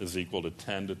million is equal to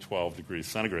 10 to 12 degrees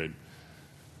centigrade.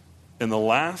 In the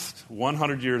last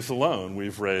 100 years alone,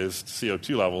 we've raised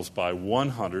CO2 levels by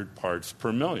 100 parts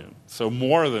per million. So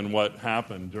more than what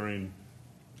happened during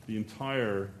the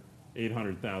entire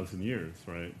 800,000 years,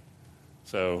 right?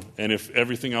 So, and if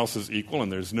everything else is equal,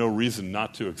 and there's no reason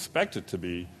not to expect it to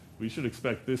be, we should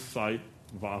expect this site,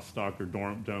 Vostok or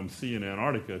Dome C in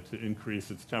Antarctica, to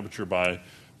increase its temperature by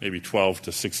maybe 12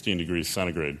 to 16 degrees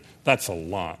centigrade. That's a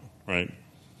lot, right?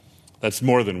 That's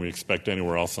more than we expect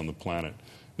anywhere else on the planet.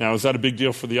 Now, is that a big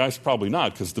deal for the ice? Probably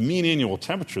not, because the mean annual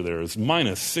temperature there is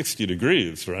minus 60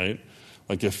 degrees, right?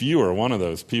 Like if you are one of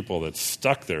those people that's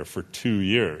stuck there for 2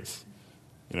 years,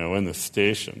 you know, in the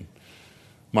station,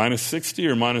 minus 60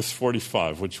 or minus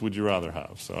 45, which would you rather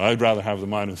have? So I'd rather have the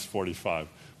minus 45.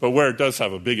 But where it does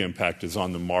have a big impact is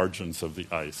on the margins of the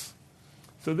ice.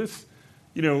 So this,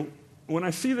 when I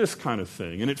see this kind of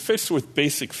thing, and it fits with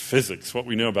basic physics, what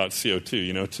we know about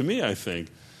CO2, to me, I think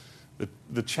that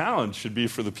the challenge should be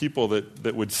for the people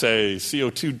that would say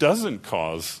CO2 doesn't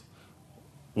cause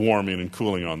warming and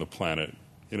cooling on the planet.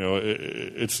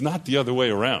 It's not the other way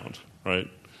around, right?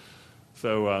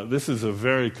 So this is a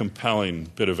very compelling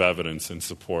bit of evidence in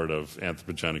support of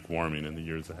anthropogenic warming in the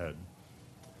years ahead.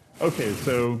 Okay,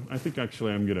 so I think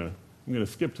actually I'm gonna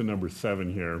skip to number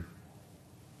 7 here.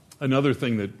 Another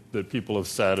thing that people have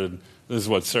said, and this is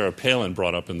what Sarah Palin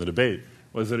brought up in the debate,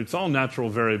 was that it's all natural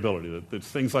variability, that it's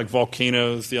things like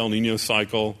volcanoes, the El Nino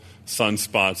cycle,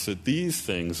 sunspots, that these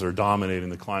things are dominating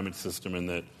the climate system, and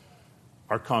that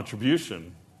our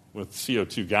contribution with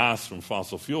CO2 gas from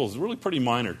fossil fuels is really pretty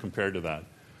minor compared to that.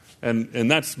 And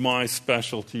that's my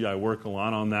specialty. I work a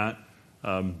lot on that.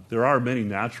 There are many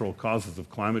natural causes of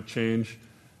climate change,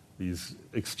 these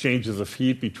exchanges of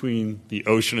heat between the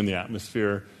ocean and the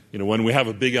atmosphere. When we have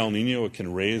a big El Nino, it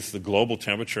can raise the global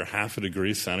temperature 0.5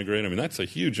 degree centigrade. I mean, that's a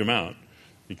huge amount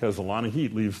because a lot of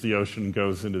heat leaves the ocean and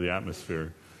goes into the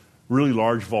atmosphere. Really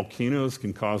large volcanoes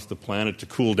can cause the planet to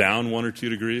cool down 1 or 2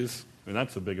 degrees. I mean,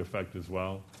 that's a big effect as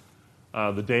well.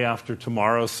 The day after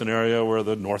tomorrow scenario where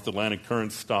the North Atlantic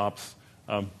current stops,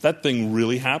 that thing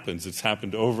really happens. It's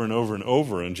happened over and over and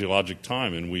over in geologic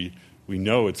time, and we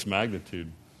know its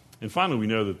magnitude. And finally, we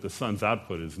know that the sun's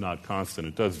output is not constant.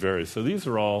 It does vary. So these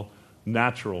are all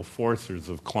natural forcers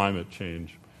of climate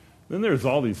change. Then there's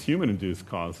all these human-induced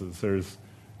causes. There's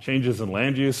changes in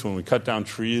land use. When we cut down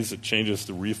trees, it changes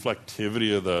the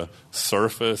reflectivity of the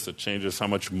surface. It changes how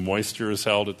much moisture is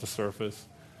held at the surface.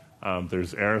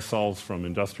 There's aerosols from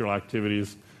industrial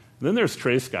activities. And then there's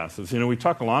trace gases. We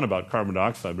talk a lot about carbon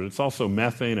dioxide, but it's also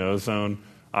methane, ozone,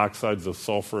 oxides of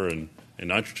sulfur, and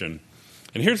nitrogen.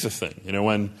 And here's the thing.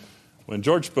 When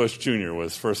George Bush Jr.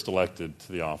 was first elected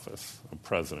to the office of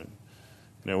president,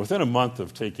 within a month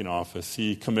of taking office,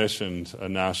 he commissioned a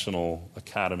National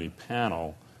Academy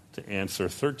panel to answer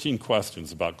 13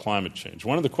 questions about climate change.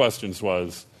 One of the questions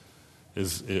was,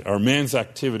 are man's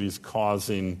activities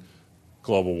causing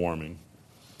global warming?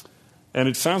 And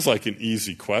it sounds like an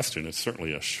easy question. It's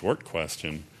certainly a short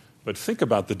question. But think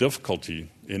about the difficulty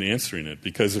in answering it.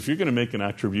 Because if you're going to make an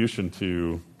attribution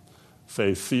to,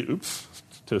 say,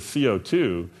 to CO2,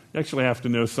 you actually have to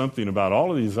know something about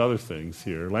all of these other things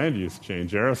here, land use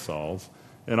change, aerosols,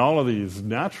 and all of these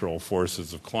natural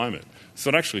forces of climate. So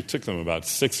it actually took them about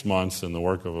 6 months and the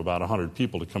work of about 100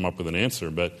 people to come up with an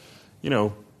answer. But,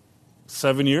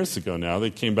 7 years ago now,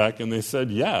 they came back and they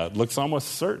said, yeah, it looks almost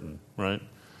certain, right?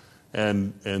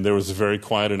 And there was a very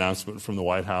quiet announcement from the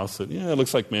White House that, it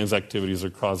looks like man's activities are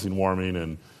causing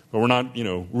warming, but we're not,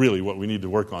 really what we need to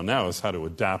work on now is how to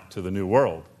adapt to the new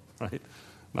world, right?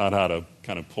 Not how to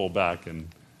kind of pull back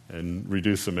and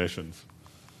reduce emissions.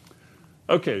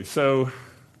 Okay, so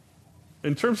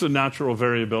in terms of natural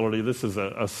variability, this is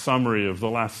a summary of the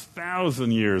last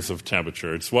 1,000 years of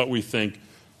temperature. It's what we think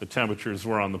the temperatures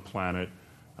were on the planet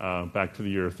back to the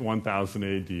year 1000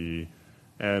 AD.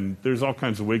 And there's all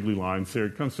kinds of wiggly lines here.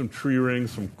 It comes from tree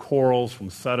rings, from corals,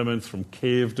 from sediments, from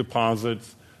cave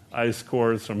deposits, ice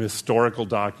cores, from historical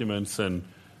documents, and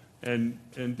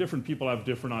different people have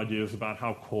different ideas about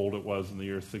how cold it was in the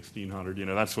year 1600.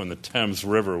 That's when the Thames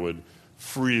River would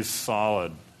freeze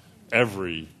solid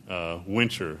every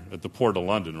winter at the Port of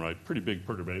London, right? Pretty big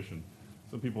perturbation.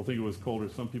 Some people think it was colder,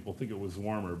 some people think it was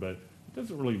warmer, but it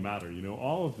doesn't really matter.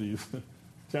 All of these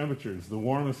temperatures, the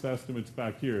warmest estimates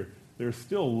back here, they're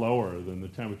still lower than the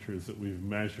temperatures that we've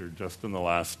measured just in the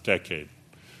last decade.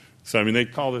 So, they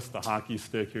call this the hockey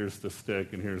stick. Here's the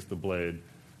stick, and here's the blade.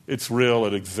 It's real,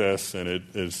 it exists, and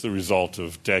it's the result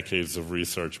of decades of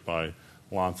research by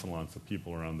lots and lots of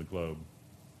people around the globe.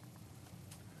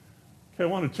 Okay, I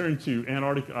want to turn to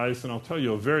Antarctic ice, and I'll tell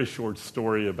you a very short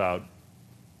story about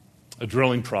a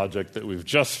drilling project that we've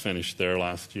just finished there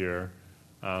last year.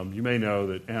 You may know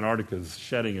that Antarctica is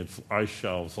shedding its ice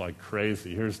shelves like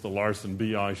crazy. Here's the Larsen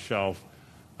B ice shelf.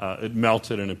 It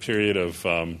melted in a period of,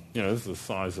 this is the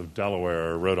size of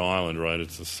Delaware or Rhode Island, right?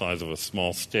 It's the size of a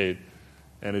small state.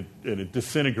 And it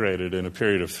disintegrated in a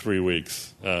period of 3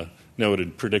 weeks. No one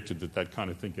had predicted that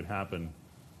kind of thing could happen.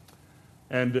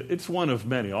 And it's one of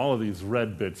many. All of these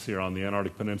red bits here on the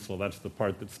Antarctic Peninsula, that's the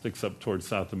part that sticks up towards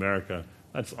South America.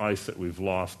 That's ice that we've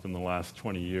lost in the last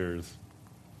 20 years.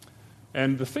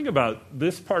 And the thing about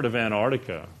this part of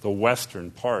Antarctica, the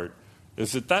western part,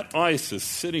 is that ice is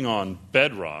sitting on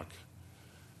bedrock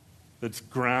that's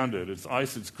grounded. It's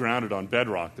ice that's grounded on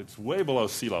bedrock that's way below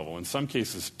sea level, in some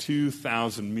cases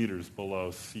 2,000 meters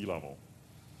below sea level.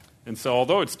 And so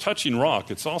although it's touching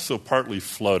rock, it's also partly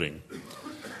floating.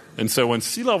 And so when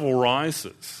sea level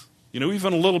rises,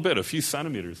 even a little bit, a few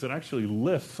centimeters, it actually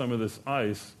lifts some of this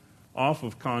ice off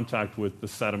of contact with the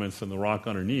sediments and the rock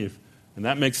underneath, and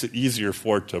that makes it easier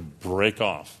for it to break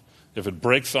off. If it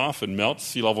breaks off and melts,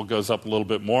 sea level goes up a little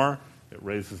bit more, it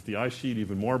raises the ice sheet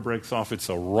even more, breaks off. It's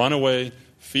a runaway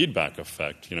feedback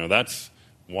effect. That's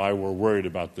why we're worried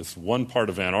about this one part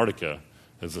of Antarctica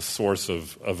as a source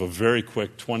of a very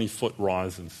quick 20-foot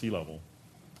rise in sea level.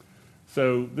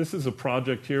 So this is a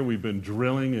project here. We've been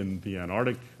drilling in the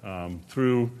Antarctic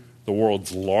through the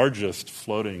world's largest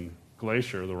floating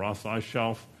glacier, the Ross Ice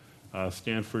Shelf.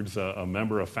 Stanford's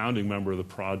a founding member of the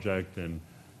project, and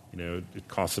it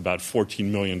costs about $14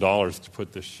 million to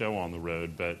put this show on the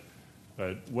road. But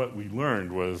what we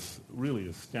learned was really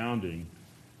astounding.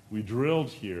 We drilled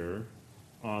here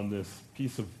on this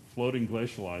piece of floating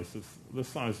glacial ice. It's the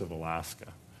size of Alaska.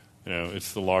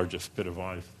 It's the largest bit of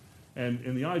ice.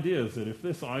 And the idea is that if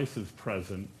this ice is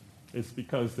present, it's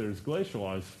because there's glacial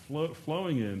ice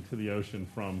flowing into the ocean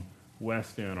from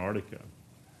West Antarctica.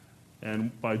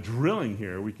 And by drilling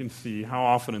here, we can see how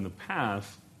often in the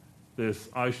past this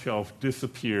ice shelf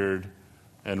disappeared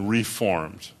and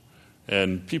reformed.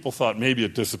 And people thought maybe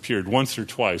it disappeared once or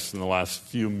twice in the last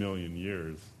few million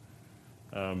years.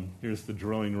 Here's the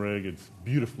drilling rig. It's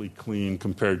beautifully clean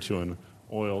compared to an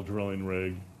oil drilling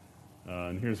rig.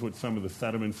 And here's what some of the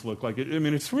sediments look like.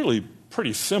 It's really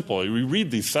pretty simple. We read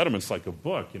these sediments like a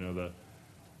book.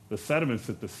 The sediments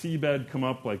at the seabed come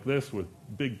up like this with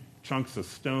big chunks of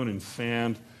stone and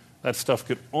sand. That stuff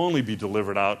could only be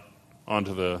delivered out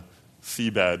onto the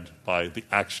seabed by the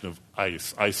action of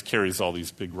ice. Ice carries all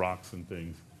these big rocks and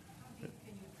things.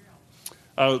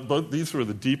 These were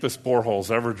the deepest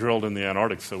boreholes ever drilled in the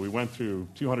Antarctic. So we went through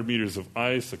 200 meters of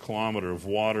ice, 1 kilometer of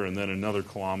water, and then another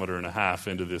 1.5 kilometers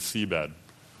into the seabed.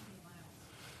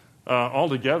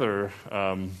 Altogether,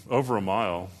 over a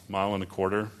mile and a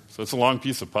quarter. So it's a long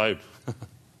piece of pipe.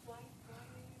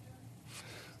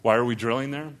 Why are we drilling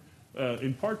there?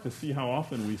 In part to see how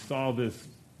often we saw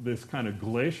this kind of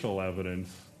glacial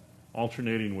evidence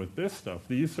alternating with this stuff.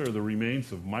 These are the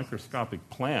remains of microscopic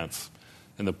plants.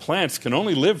 And the plants can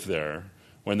only live there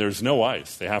when there's no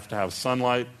ice. They have to have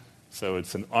sunlight, so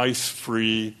it's an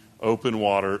ice-free,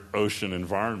 open-water ocean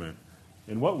environment.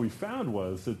 And what we found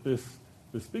was that this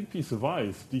big piece of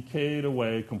ice decayed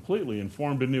away completely and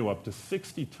formed anew up to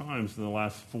 60 times in the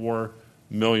last 4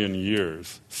 million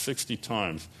years. 60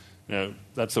 times. Now,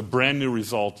 that's a brand new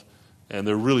result, and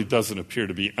there really doesn't appear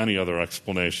to be any other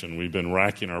explanation. We've been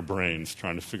racking our brains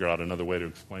trying to figure out another way to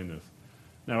explain this.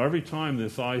 Now, every time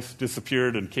this ice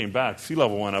disappeared and came back, sea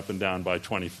level went up and down by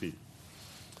 20 feet.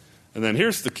 And then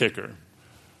here's the kicker.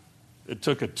 It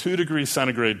took a 2 degrees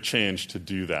centigrade change to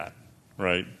do that,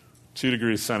 right? 2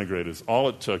 degrees centigrade is all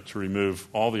it took to remove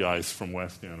all the ice from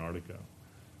West Antarctica.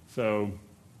 So,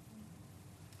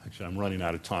 actually, I'm running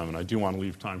out of time, and I do want to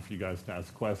leave time for you guys to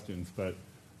ask questions, but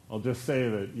I'll just say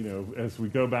that, as we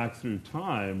go back through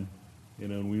time,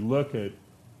 and we look at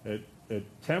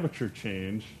temperature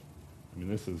change,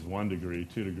 this is 1 degree,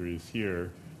 2 degrees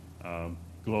here,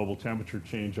 global temperature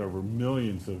change over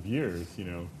millions of years,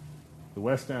 the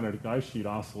West Antarctic ice sheet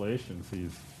oscillations,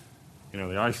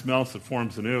 the ice melts, it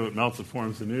forms anew, it melts, it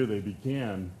forms anew, they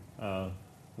began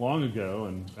long ago,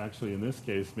 and actually in this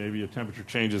case, maybe a temperature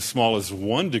change as small as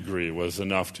 1 degree was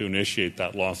enough to initiate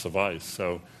that loss of ice.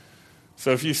 So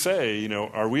if you say,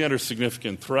 are we under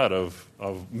significant threat of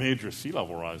major sea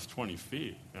level rise 20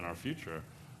 feet in our future,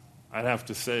 I'd have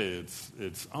to say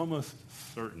it's almost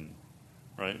certain,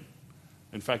 right?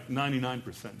 In fact,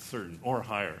 99% certain or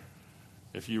higher.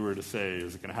 If you were to say,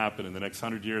 is it going to happen in the next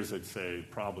 100 years, I'd say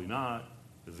probably not.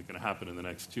 Is it going to happen in the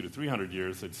next 200 to 300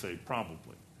 years? I'd say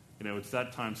probably. It's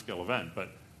that timescale event. But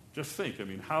just think,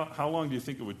 how long do you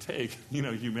think it would take,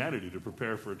 humanity to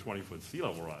prepare for a 20-foot sea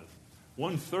level rise?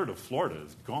 1/3 of Florida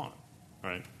is gone,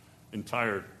 right?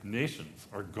 Entire nations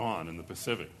are gone in the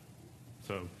Pacific.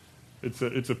 So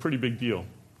it's a pretty big deal.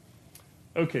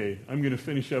 Okay, I'm going to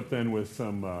finish up then with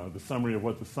the summary of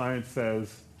what the science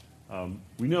says.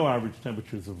 We know average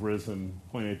temperatures have risen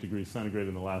 0.8 degrees centigrade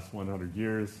in the last 100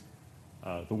 years.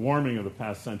 The warming of the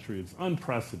past century is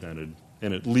unprecedented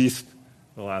in at least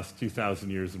the last 2,000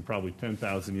 years and probably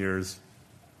 10,000 years.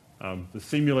 The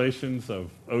simulations of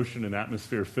ocean and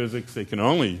atmosphere physics, they can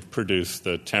only produce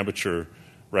the temperature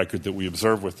record that we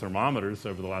observe with thermometers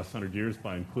over the last 100 years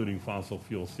by including fossil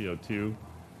fuel CO2.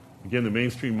 Again, the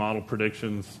mainstream model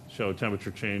predictions show a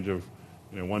temperature change of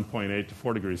 1.8 to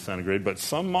 4 degrees centigrade, but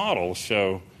some models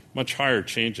show much higher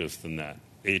changes than that,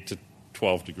 8 to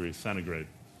 12 degrees centigrade.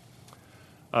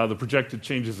 The projected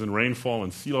changes in rainfall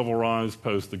and sea level rise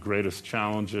pose the greatest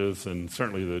challenges, and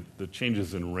certainly the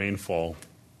changes in rainfall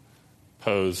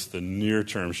pose the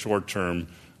near-term, short-term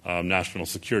national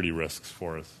security risks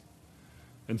for us.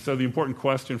 And so the important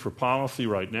question for policy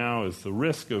right now is the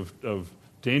risk of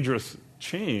dangerous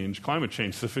change, climate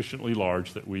change, sufficiently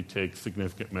large that we take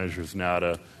significant measures now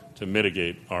to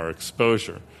mitigate our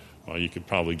exposure. Well, you could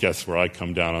probably guess where I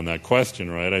come down on that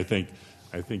question, right? I think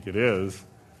it is.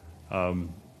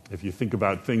 If you think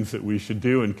about things that we should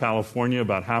do in California,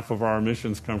 about half of our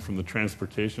emissions come from the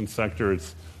transportation sector.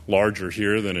 It's larger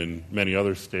here than in many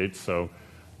other states. So,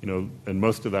 and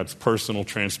most of that's personal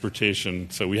transportation.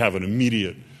 So we have an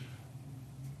immediate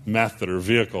method or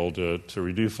vehicle to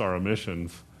reduce our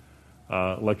emissions.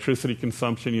 Electricity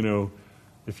consumption,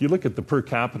 if you look at the per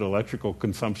capita electrical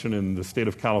consumption in the state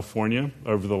of California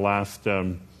over the last,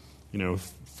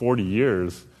 40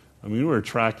 years, we were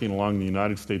tracking along the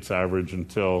United States average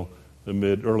until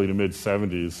the early to mid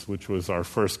 70s, which was our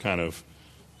first kind of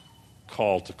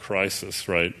call to crisis,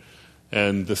 right?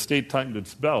 And the state tightened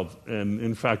its belt. And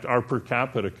in fact, our per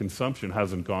capita consumption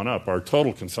hasn't gone up. Our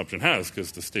total consumption has,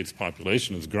 because the state's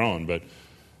population has grown. But,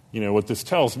 what this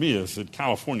tells me is that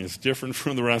California is different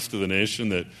from the rest of the nation,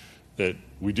 that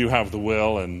we do have the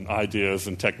will and ideas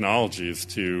and technologies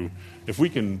to, if we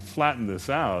can flatten this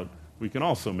out, we can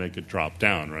also make it drop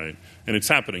down, right? And it's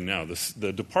happening now.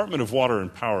 The Department of Water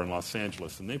and Power in Los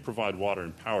Angeles, and they provide water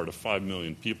and power to 5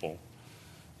 million people,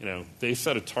 they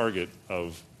set a target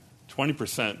of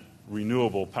 20%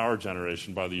 renewable power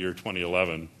generation by the year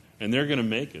 2011, and they're going to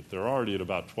make it. They're already at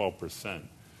about 12%.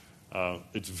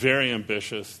 It's very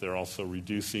ambitious. They're also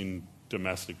reducing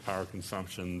domestic power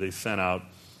consumption. They sent out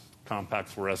compact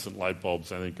fluorescent light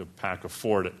bulbs, I think a pack of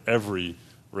 4 to every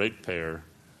ratepayer.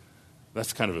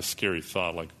 That's kind of a scary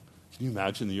thought. Like, can you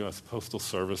imagine the U.S. Postal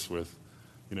Service with,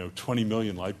 20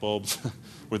 million light bulbs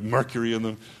with mercury in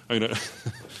them?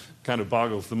 Kind of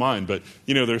boggles the mind. But,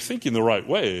 they're thinking the right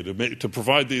way to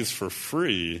provide these for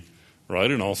free, right,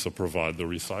 and also provide the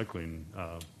recycling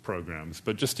programs,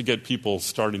 but just to get people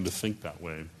starting to think that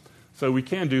way. So we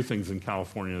can do things in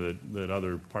California that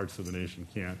other parts of the nation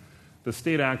can't. The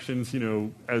state actions,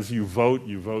 as you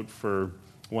vote for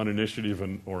one initiative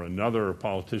or another, or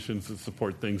politicians that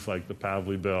support things like the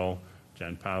Pavley bill,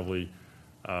 Jen Pavley,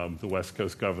 the West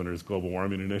Coast Governor's Global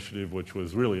Warming Initiative, which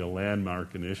was really a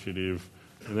landmark initiative.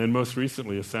 And then most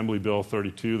recently, Assembly Bill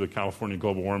 32, the California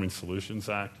Global Warming Solutions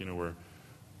Act, where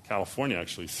California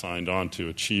actually signed on to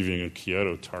achieving a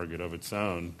Kyoto target of its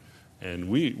own. And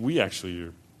we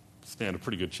actually stand a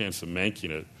pretty good chance of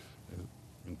making it,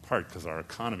 in part because our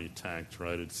economy tanked,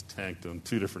 right? It's tanked on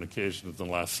 2 different occasions in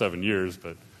the last 7 years,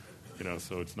 but,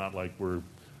 so it's not like we're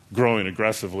growing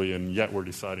aggressively and yet we're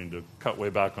deciding to cut way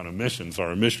back on emissions.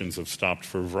 Our emissions have stopped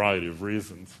for a variety of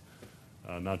reasons,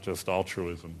 not just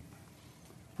altruism.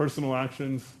 Personal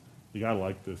actions, you got to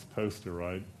like this poster,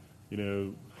 right?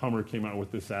 Hummer came out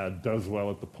with this ad, does well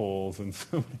at the polls, and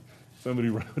somebody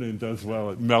wrote in, does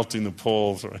well at melting the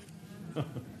polls, right?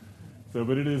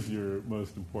 But it is your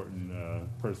most important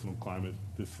personal climate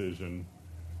decision.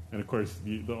 And, of course,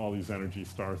 all these Energy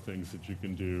Star things that you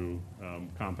can do,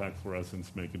 compact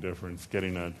fluorescents make a difference,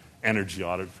 getting an energy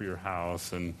audit for your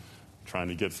house and trying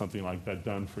to get something like that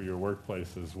done for your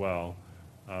workplace as well.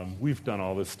 We've done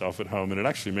all this stuff at home, and it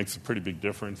actually makes a pretty big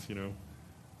difference,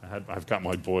 I've got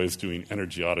my boys doing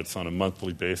energy audits on a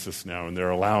monthly basis now, and their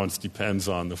allowance depends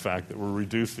on the fact that we're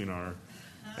reducing our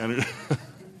energy.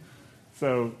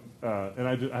 So, and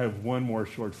I have one more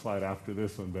short slide after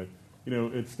this one, but,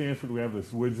 at Stanford we have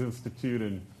this Woods Institute,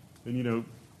 and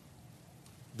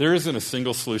there isn't a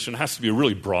single solution. It has to be a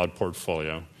really broad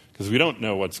portfolio, because we don't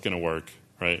know what's going to work,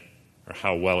 right, or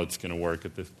how well it's going to work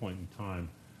at this point in time.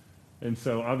 And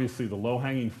so, obviously, the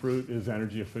low-hanging fruit is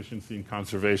energy efficiency and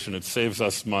conservation. It saves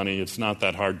us money. It's not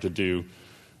that hard to do.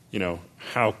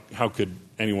 How could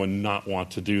anyone not want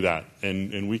to do that?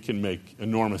 And we can make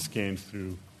enormous gains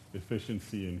through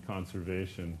efficiency and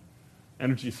conservation.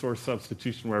 Energy source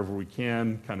substitution wherever we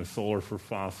can, kind of solar for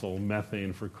fossil,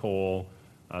 methane for coal,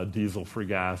 diesel for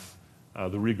gas.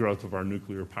 The regrowth of our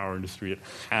nuclear power industry, it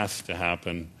has to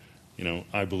happen.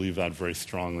 I believe that very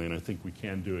strongly, and I think we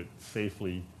can do it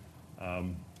safely.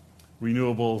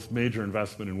 Renewables, major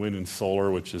investment in wind and solar,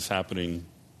 which is happening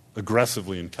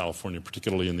aggressively in California,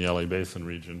 particularly in the LA Basin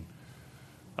region.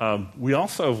 We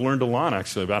also have learned a lot,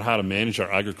 actually, about how to manage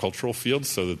our agricultural fields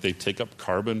so that they take up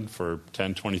carbon for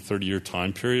 10, 20, 30-year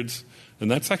time periods.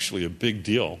 And that's actually a big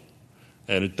deal.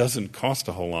 And it doesn't cost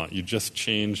a whole lot. You just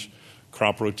change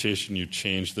crop rotation, you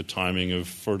change the timing of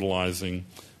fertilizing,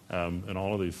 and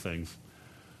all of these things.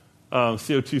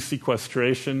 CO2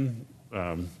 sequestration.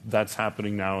 that's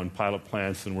happening now in pilot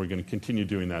plants, and we're going to continue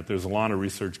doing that. There's a lot of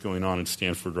research going on at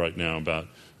Stanford right now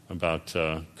about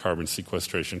carbon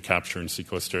sequestration, capture and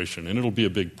sequestration, and it'll be a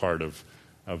big part of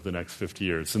the next 50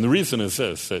 years. And the reason is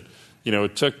this, that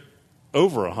it took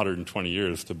over 120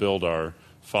 years to build our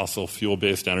fossil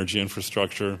fuel-based energy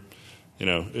infrastructure.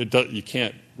 You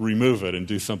can't remove it and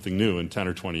do something new in 10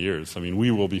 or 20 years. I mean,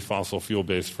 we will be fossil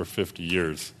fuel-based for 50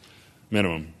 years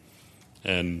minimum.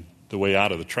 And the way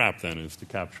out of the trap then is to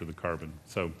capture the carbon.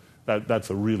 So that's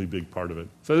a really big part of it.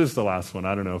 So this is the last one.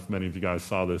 I don't know if many of you guys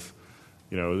saw this.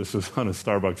 This was on a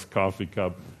Starbucks coffee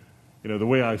cup. The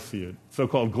way I see it,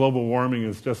 so-called global warming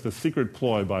is just a secret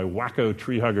ploy by wacko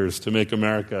tree huggers to make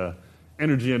America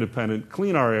energy independent,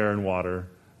 clean our air and water,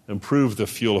 improve the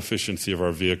fuel efficiency of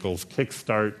our vehicles,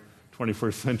 kickstart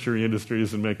 21st century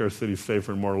industries, and make our cities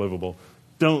safer and more livable.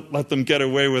 Don't let them get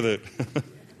away with it.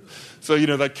 So,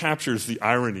 that captures the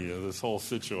irony of this whole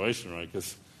situation, right?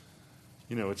 Because,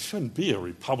 it shouldn't be a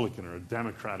Republican or a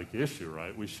Democratic issue,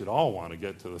 right? We should all want to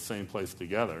get to the same place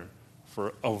together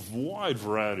for a wide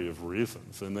variety of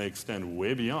reasons, and they extend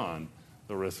way beyond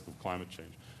the risk of climate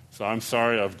change. So I'm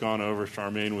sorry I've gone over.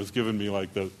 Charmaine was giving me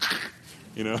like the,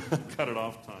 cut it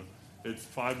off time. It's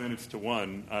 5 minutes to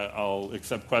 1. I'll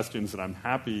accept questions, and I'm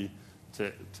happy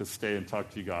to stay and talk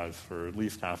to you guys for at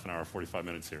least half an hour, 45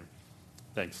 minutes here.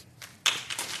 Thanks.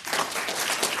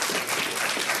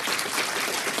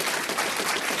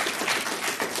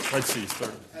 Let's see.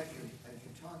 Start. As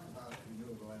you talk about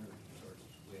renewable energy sources,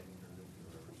 wind or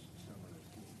nuclear or some other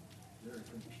scheme, there are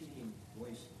competing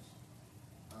voices.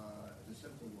 The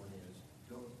simple one is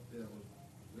don't build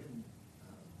wind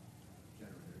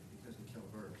generators because they kill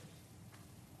birds.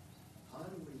 How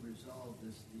do we resolve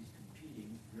these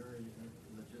competing, very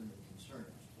legitimate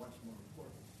concerns? What's more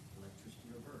important, electricity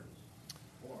or birds?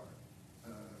 Or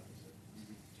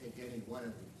you take any one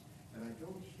of these. And I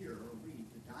don't hear or read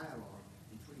the dialogue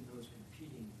between those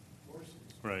competing forces.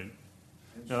 Right.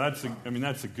 Now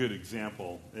that's a good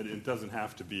example. It doesn't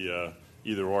have to be a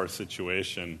either-or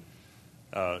situation.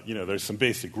 There's some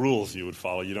basic rules you would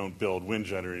follow. You don't build wind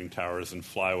generating towers and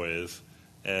flyways,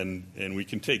 and we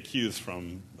can take cues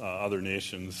from other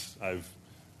nations.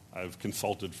 I've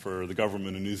consulted for the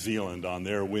government of New Zealand on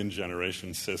their wind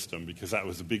generation system because that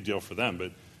was a big deal for them.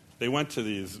 But they went to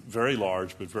these very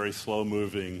large but very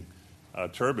slow-moving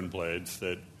turbine blades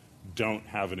that don't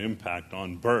have an impact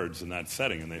on birds in that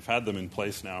setting. And they've had them in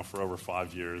place now for over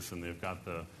 5 years, and they've got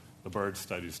the bird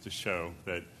studies to show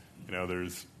that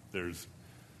there's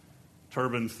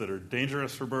turbines that are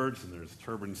dangerous for birds, and there's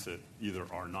turbines that either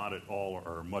are not at all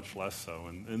or are much less so.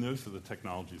 And those are the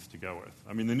technologies to go with.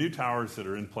 I mean, the new towers that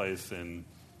are in place in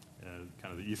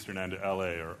kind of the eastern end of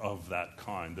L.A. are of that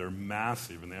kind. They're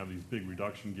massive, and they have these big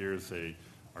reduction gears. They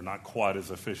are not quite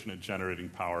as efficient at generating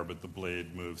power, but the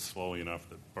blade moves slowly enough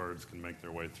that birds can make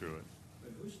their way through it.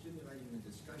 But who's stimulating the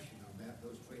discussion on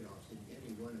those trade-offs in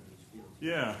any one of these fields?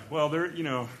 Yeah, well,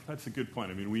 that's a good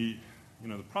point. I mean,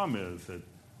 the problem is that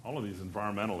all of these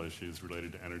environmental issues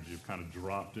related to energy have kind of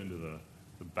dropped into the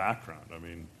background. I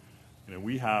mean,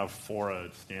 we have fora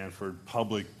at Stanford,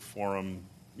 public forum,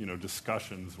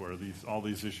 discussions where all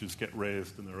these issues get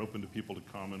raised, and they're open to people to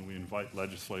come, and we invite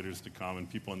legislators to come and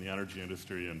people in the energy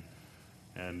industry,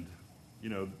 and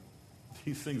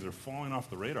these things are falling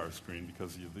off the radar screen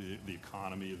because of the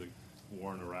economy, the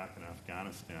war in Iraq and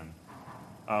Afghanistan.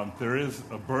 There is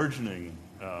a burgeoning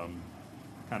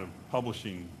kind of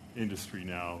publishing industry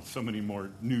now, so many more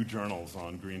new journals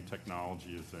on green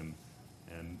technologies and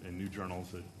new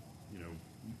journals that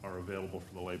are available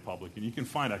for the lay public. And you can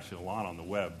find actually a lot on the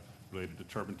web related to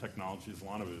turbine technologies. A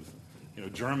lot of it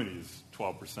is, Germany's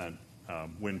 12%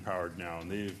 wind-powered now,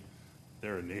 and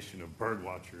they're a nation of bird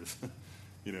watchers.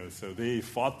 So they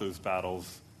fought those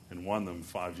battles and won them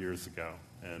 5 years ago,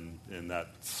 and that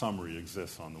summary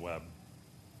exists on the web.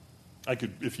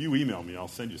 If you email me, I'll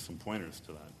send you some pointers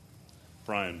to that.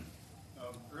 Brian.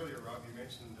 Earlier, Rob, you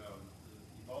mentioned the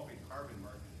evolving carbon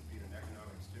market as being an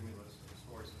economic stimulus and a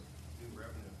source of new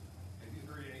revenue. Have you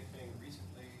heard anything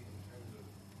recently in terms of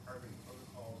carbon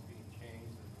protocols being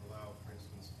changed that would allow, for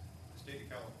instance, the state of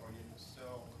California to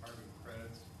sell carbon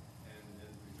credits and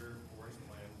then reserve forest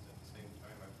lands at the same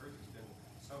time? I've heard there's been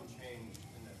some change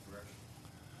in that direction.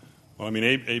 Well, I mean,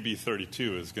 AB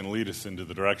 32 is going to lead us into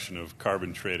the direction of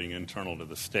carbon trading internal to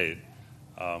the state.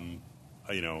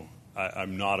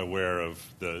 I'm not aware of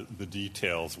the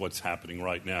details, what's happening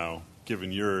right now.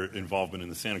 Given your involvement in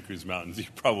the Santa Cruz Mountains, you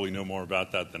probably know more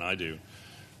about that than I do.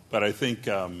 But I think,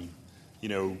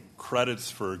 credits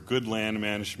for good land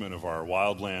management of our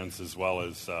wildlands as well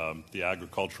as the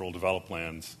agricultural developed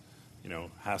lands,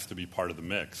 has to be part of the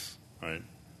mix, right?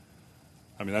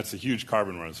 I mean, that's a huge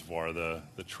carbon reservoir. The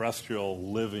terrestrial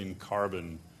living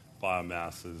carbon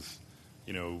biomass is,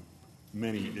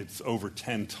 it's over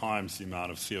 10 times the amount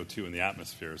of CO2 in the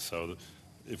atmosphere. So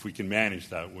if we can manage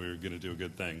that, we're going to do a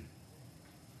good thing.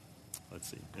 Let's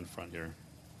see, in front here.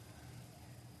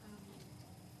 I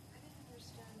didn't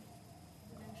understand,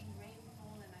 you mentioned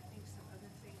rainfall and I think some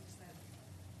other things that,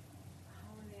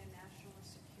 how are they a national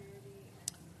security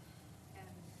and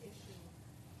issue?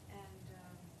 And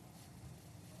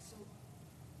so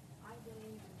I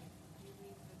believe that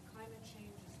climate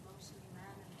change is mostly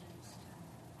man-induced,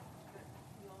 but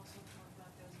you also talk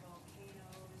about those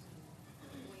volcanoes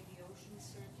and the way the ocean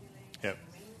circulates. Yep.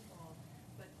 And rainfall,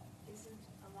 but isn't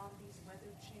a lot of these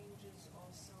weather changes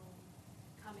also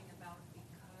coming about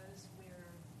because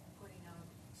we're putting out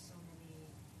so many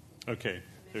Okay,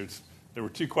 emissions? there were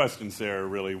two questions there,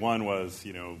 really. One was,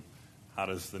 how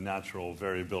does the natural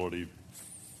variability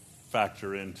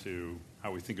factor into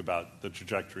how we think about the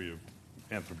trajectory of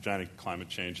anthropogenic climate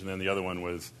change? And then the other one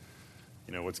was,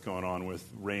 what's going on with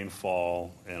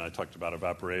rainfall, and I talked about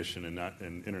evaporation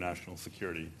and international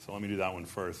security. So let me do that one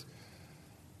first.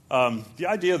 The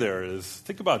idea there is,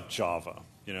 think about Java.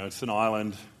 It's an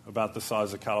island about the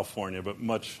size of California, but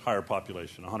much higher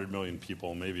population, 100 million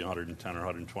people, maybe 110 or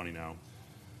 120 now.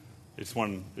 It's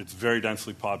very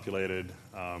densely populated.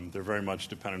 They're very much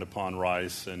dependent upon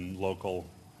rice and local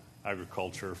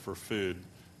agriculture for food,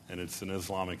 and it's an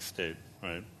Islamic state,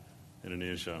 right?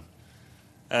 Indonesia.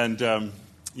 And,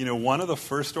 one of the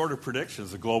first order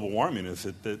predictions of global warming is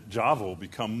that Java will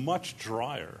become much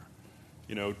drier.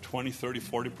 20, 30,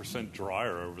 40%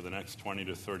 drier over the next 20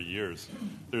 to 30 years.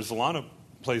 There's a lot of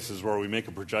places where we make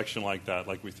a projection like that,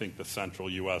 like we think the central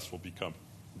U.S. will become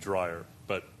drier.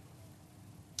 But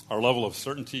our level of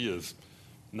certainty is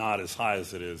not as high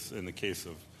as it is in the case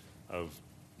of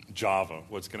Java.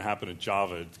 What's going to happen at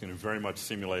Java, it's going to very much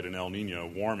simulate an El Nino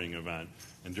warming event.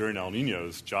 And during El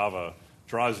Ninos, Java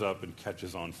dries up and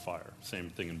catches on fire. Same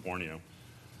thing in Borneo.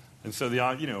 And so,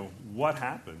 what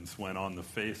happens when on the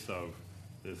face of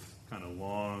this kind of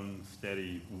long,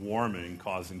 steady warming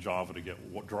causing Java to get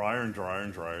drier and drier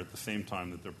and drier at the same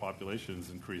time that their population is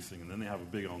increasing, and then they have a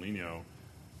big El Nino,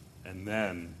 and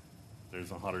then there's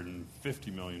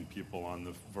 150 million people on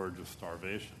the verge of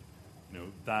starvation.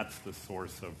 That's the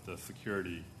source of the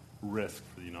security risk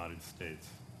for the United States,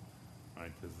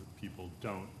 right? Because people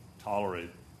don't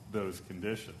tolerate those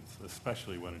conditions,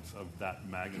 especially when it's of that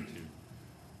magnitude.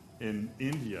 In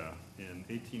India, in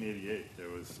 1888,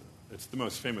 it's the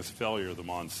most famous failure of the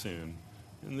monsoon.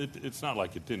 And it's not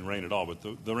like it didn't rain at all,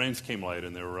 but the rains came late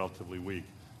and they were relatively weak.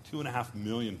 2.5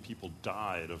 million people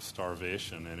died of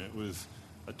starvation, and it was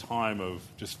a time of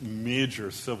just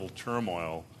major civil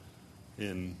turmoil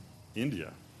in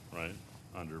India, right,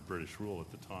 under British rule at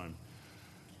the time.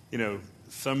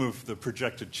 Some of the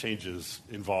projected changes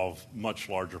involve much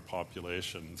larger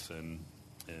populations and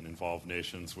involve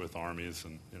nations with armies,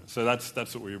 and so that's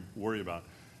what we worry about.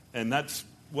 And that's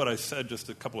what I said just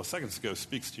a couple of seconds ago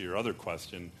speaks to your other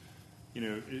question.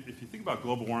 If you think about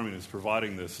global warming as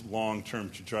providing this long-term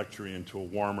trajectory into a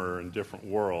warmer and different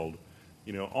world,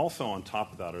 also on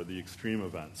top of that are the extreme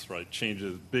events, right?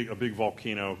 Changes, a big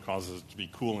volcano causes it to be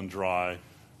cool and dry,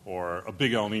 or a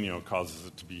big El Nino causes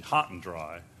it to be hot and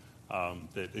dry,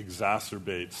 that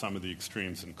exacerbate some of the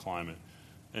extremes in climate.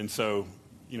 And so,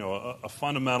 a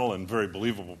fundamental and very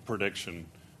believable prediction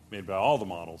made by all the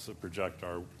models that project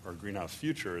our greenhouse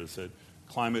future is that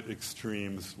climate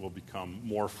extremes will become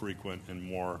more frequent and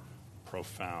more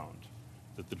profound,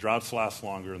 that the droughts last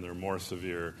longer and they're more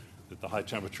severe, that the high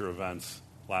temperature events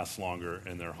last longer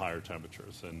and they're higher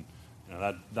temperatures. And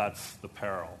that's the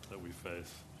peril that we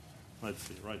face. Let's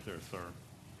see, right there, sir.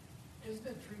 Isn't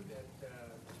it true that the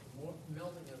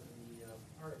melting of the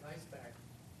Arctic ice pack,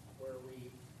 where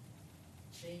we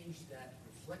changed that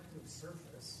reflective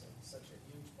surface of such a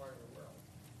huge part of the world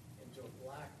into a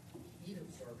black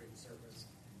heat-absorbing surface,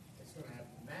 it's going to have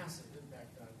massive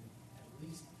impact on at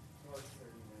least northern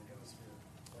hemisphere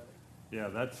weather? Yeah,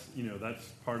 that's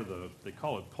part of they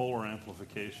call it polar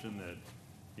amplification, that,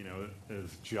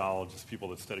 as geologists, people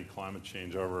that study climate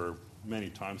change over many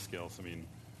timescales,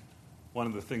 one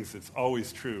of the things that's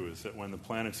always true is that when the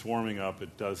planet's warming up,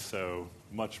 it does so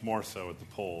much more so at the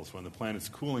poles. When the planet's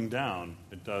cooling down,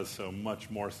 it does so much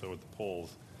more so at the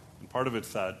poles. And part of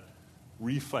it's that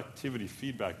reflectivity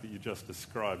feedback that you just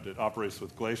described. It operates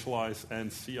with glacial ice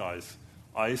and sea ice.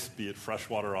 Ice, be it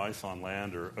freshwater ice on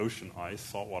land or ocean ice,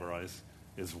 saltwater ice,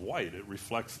 is white. It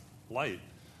reflects light.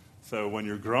 So when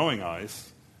you're growing ice,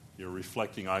 you're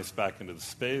reflecting ice back into the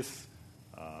space,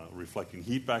 reflecting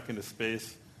heat back into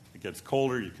space. It gets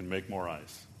colder, you can make more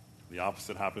ice, The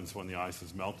opposite happens when the ice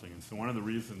is melting. And so one of the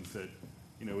reasons that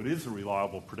it is a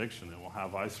reliable prediction that we'll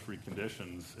have ice-free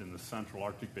conditions in the central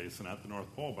Arctic basin at the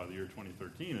North Pole by the year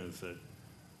 2013 is that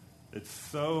it's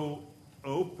so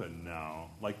open now,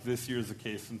 like this year's a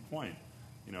case in point.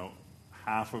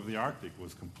 Half of the Arctic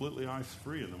was completely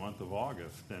ice-free in the month of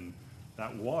August, and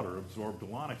that water absorbed a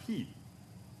lot of heat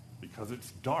because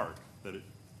it's dark that it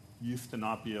used to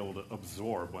not be able to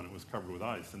absorb when it was covered with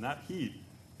ice. And that heat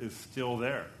is still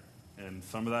there. And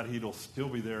some of that heat will still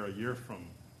be there a year from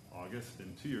August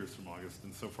and 2 years from August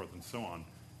and so forth and so on.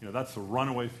 That's the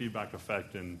runaway feedback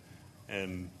effect, and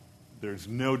there's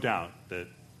no doubt that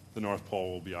the North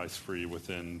Pole will be ice-free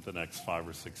within the next 5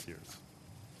 or 6 years.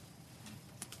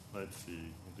 Let's see.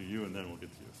 We'll do you, and then we'll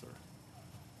get to you, sir.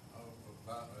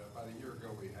 About a year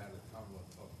ago, we had a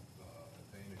Commonwealth of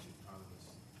Danish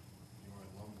economist, Bjorn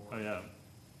Lomborg. Oh, yeah.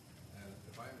 And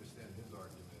if I understand his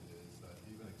argument is that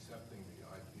even accepting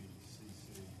the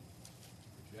IPCC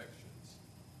projections,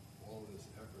 all of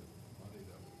this effort and the money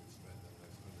that we would spend in the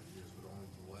next 100 years would only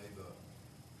delay the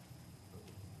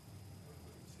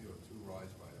CO2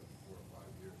 rise by 4 or 5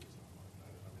 years or something like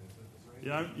that. I mean, is there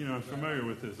anything? Yeah, I'm familiar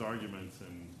with his arguments,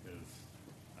 and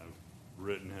I've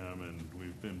written him, and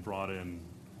we've been brought in.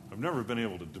 I've never been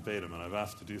able to debate him, and I've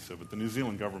asked to do so, but the New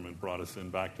Zealand government brought us in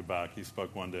back to back. He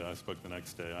spoke one day, I spoke the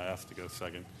next day. I asked to go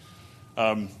second.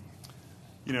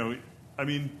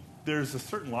 There's a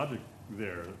certain logic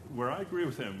there where I agree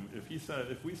with him. If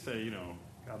we say,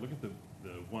 God, look at the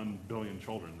 1 billion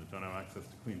children that don't have access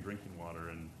to clean drinking water,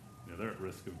 and they're at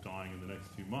risk of dying in the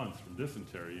next 2 months from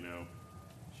dysentery,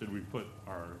 should we put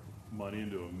our money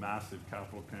into a massive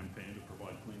capital campaign to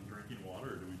provide clean drinking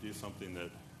water, or do we do something that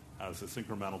has this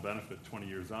incremental benefit 20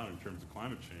 years out in terms of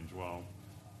climate change? Well,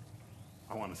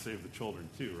 I want to save the children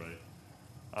too,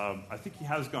 right? I think he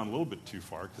has gone a little bit too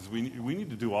far, because we need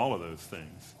to do all of those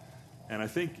things. And I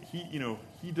think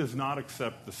he does not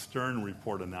accept the Stern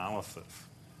Report analysis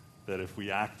that if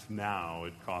we act now,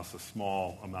 it costs a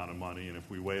small amount of money, and if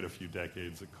we wait a few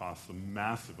decades, it costs a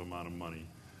massive amount of money,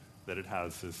 that it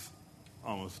has this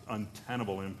almost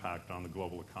untenable impact on the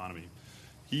global economy.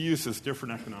 He uses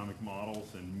different economic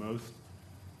models, and most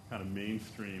kind of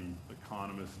mainstream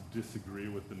economists disagree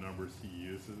with the numbers he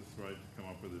uses, right, to come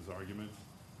up with his arguments.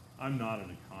 I'm not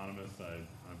an economist.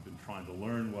 I've been trying to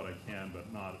learn what I can,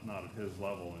 but not at his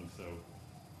level. And so,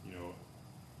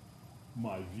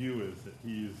 my view is that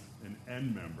he's an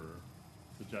end member,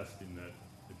 suggesting that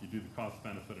if you do the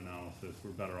cost-benefit analysis,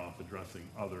 we're better off addressing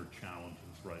other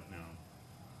challenges right now.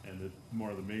 And that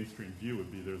more of the mainstream view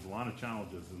would be there's a lot of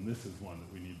challenges, and this is one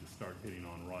that we need to start hitting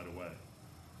on right away.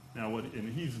 Now,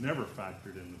 and he's never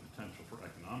factored in the potential for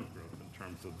economic growth in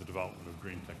terms of the development of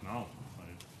green technologies.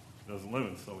 Right? He doesn't live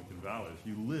in Silicon Valley. If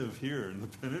you live here in the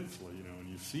peninsula, and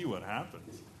you see what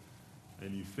happens,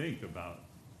 and you think about,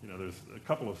 there's a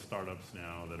couple of startups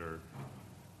now that are,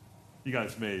 you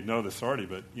guys may know this already,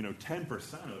 but 10%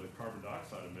 of the carbon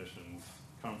dioxide emissions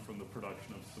come from the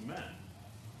production of cement,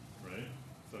 right?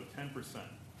 So 10%.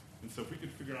 And so if we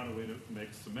could figure out a way to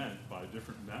make cement by a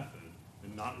different method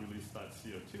and not release that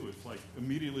CO2, it's like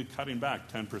immediately cutting back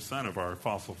 10% of our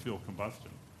fossil fuel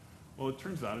combustion. Well, it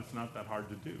turns out it's not that hard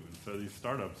to do. And so these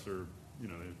startups are,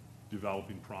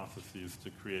 developing processes to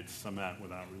create cement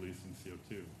without releasing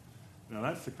CO2. Now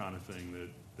that's the kind of thing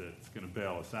that's going to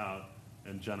bail us out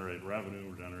and generate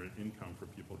revenue or generate income for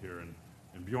people here.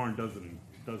 And Bjorn doesn't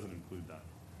include that.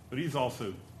 But he's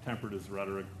also tempered his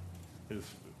rhetoric.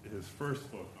 His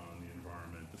first book on the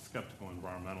environment, The Skeptical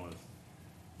Environmentalist,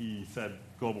 he said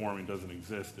global warming doesn't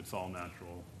exist, it's all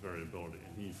natural variability.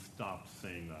 And he stopped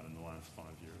saying that in the last 5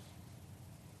 years.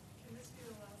 Can this be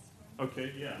the last one?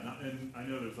 Okay, yeah. And I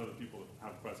know there's other people that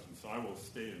have questions, so I will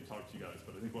stay and talk to you guys.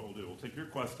 But I think what we'll do, we'll take your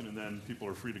question, and then people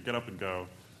are free to get up and go.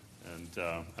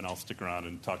 And I'll stick around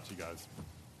and talk to you guys.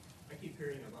 I keep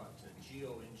hearing about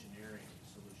geoengineering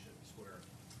solutions where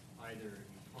either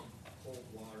you pump cold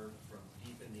water from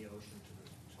deep in the ocean to the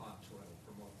top to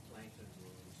promote plankton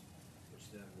blooms, which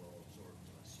then will absorb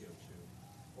CO2,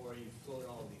 or you float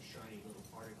all these shiny little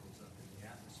particles up in the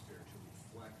atmosphere to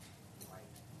reflect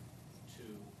light to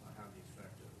have the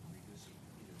effect of reducing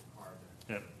either the carbon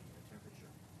or the temperature.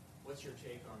 What's your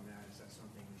take on that? Is that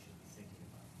something we should be thinking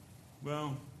about?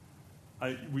 Well,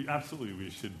 we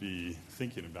should be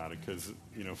thinking about it, because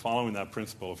following that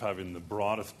principle of having the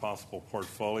broadest possible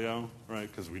portfolio, right?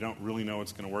 Because we don't really know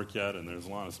what's going to work yet, and there's a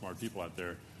lot of smart people out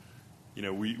there.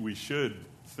 We should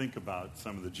think about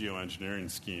some of the geoengineering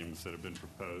schemes that have been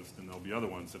proposed, and there'll be other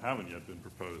ones that haven't yet been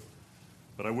proposed.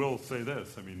 But I will say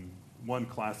this: one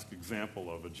classic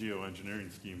example of a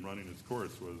geoengineering scheme running its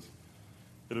course was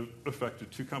it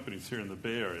affected two companies here in the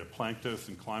Bay Area, Planktos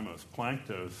and Clymos.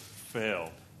 Planktos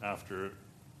failed after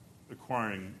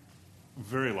acquiring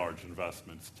very large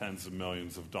investments, tens of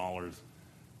millions of dollars,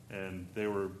 and they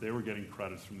were getting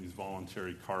credits from these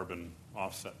voluntary carbon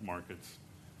offset markets.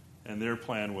 And their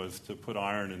plan was to put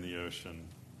iron in the ocean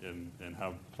and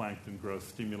have plankton growth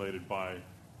stimulated by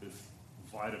this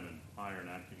vitamin. Iron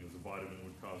acting as a vitamin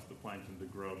would cause the plankton to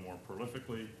grow more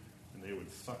prolifically, and they would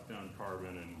suck down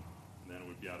carbon and then it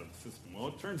would be out of the system. Well,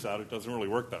 it turns out it doesn't really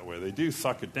work that way. They do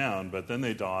suck it down, but then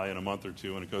they die in a month or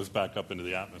two and it goes back up into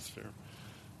the atmosphere.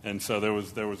 And so there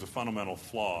was a fundamental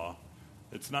flaw.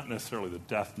 It's not necessarily the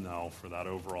death knell for that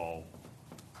overall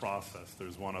process.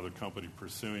 There's one other company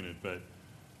pursuing it, but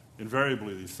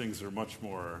invariably these things are much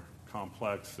more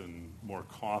complex and more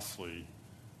costly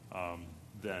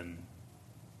than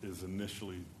is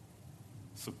initially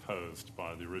supposed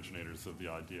by the originators of the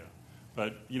idea.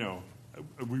 But,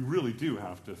 we really do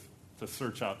have to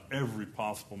search out every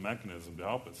possible mechanism to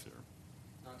help us here.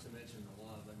 Not to mention the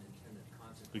law of unintended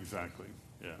consequences. Exactly,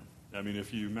 yeah. I mean,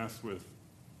 if you mess with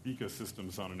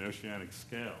ecosystems on an oceanic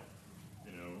scale,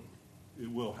 it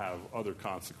will have other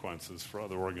consequences for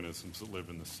other organisms that live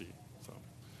in the sea. So,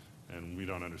 and we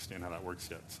don't understand how that works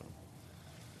yet. So,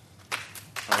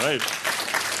 all right.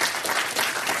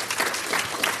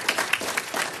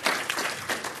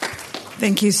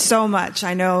 Thank you so much.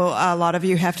 I know a lot of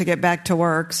you have to get back to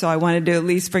work, so I wanted to at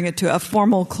least bring it to a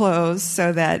formal close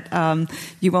so that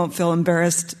you won't feel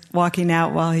embarrassed walking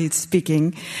out while he's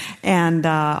speaking. And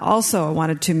also I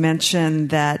wanted to mention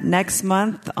that next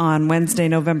month on Wednesday,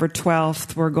 November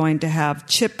 12th, we're going to have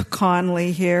Chip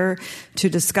Conley here to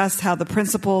discuss how the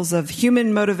principles of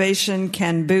human motivation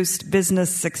can boost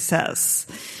business success.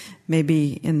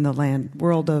 Maybe in the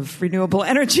world of renewable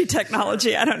energy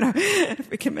technology. I don't know if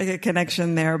we can make a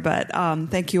connection there, but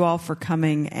thank you all for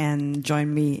coming and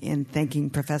join me in thanking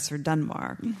Professor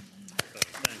Dunbar.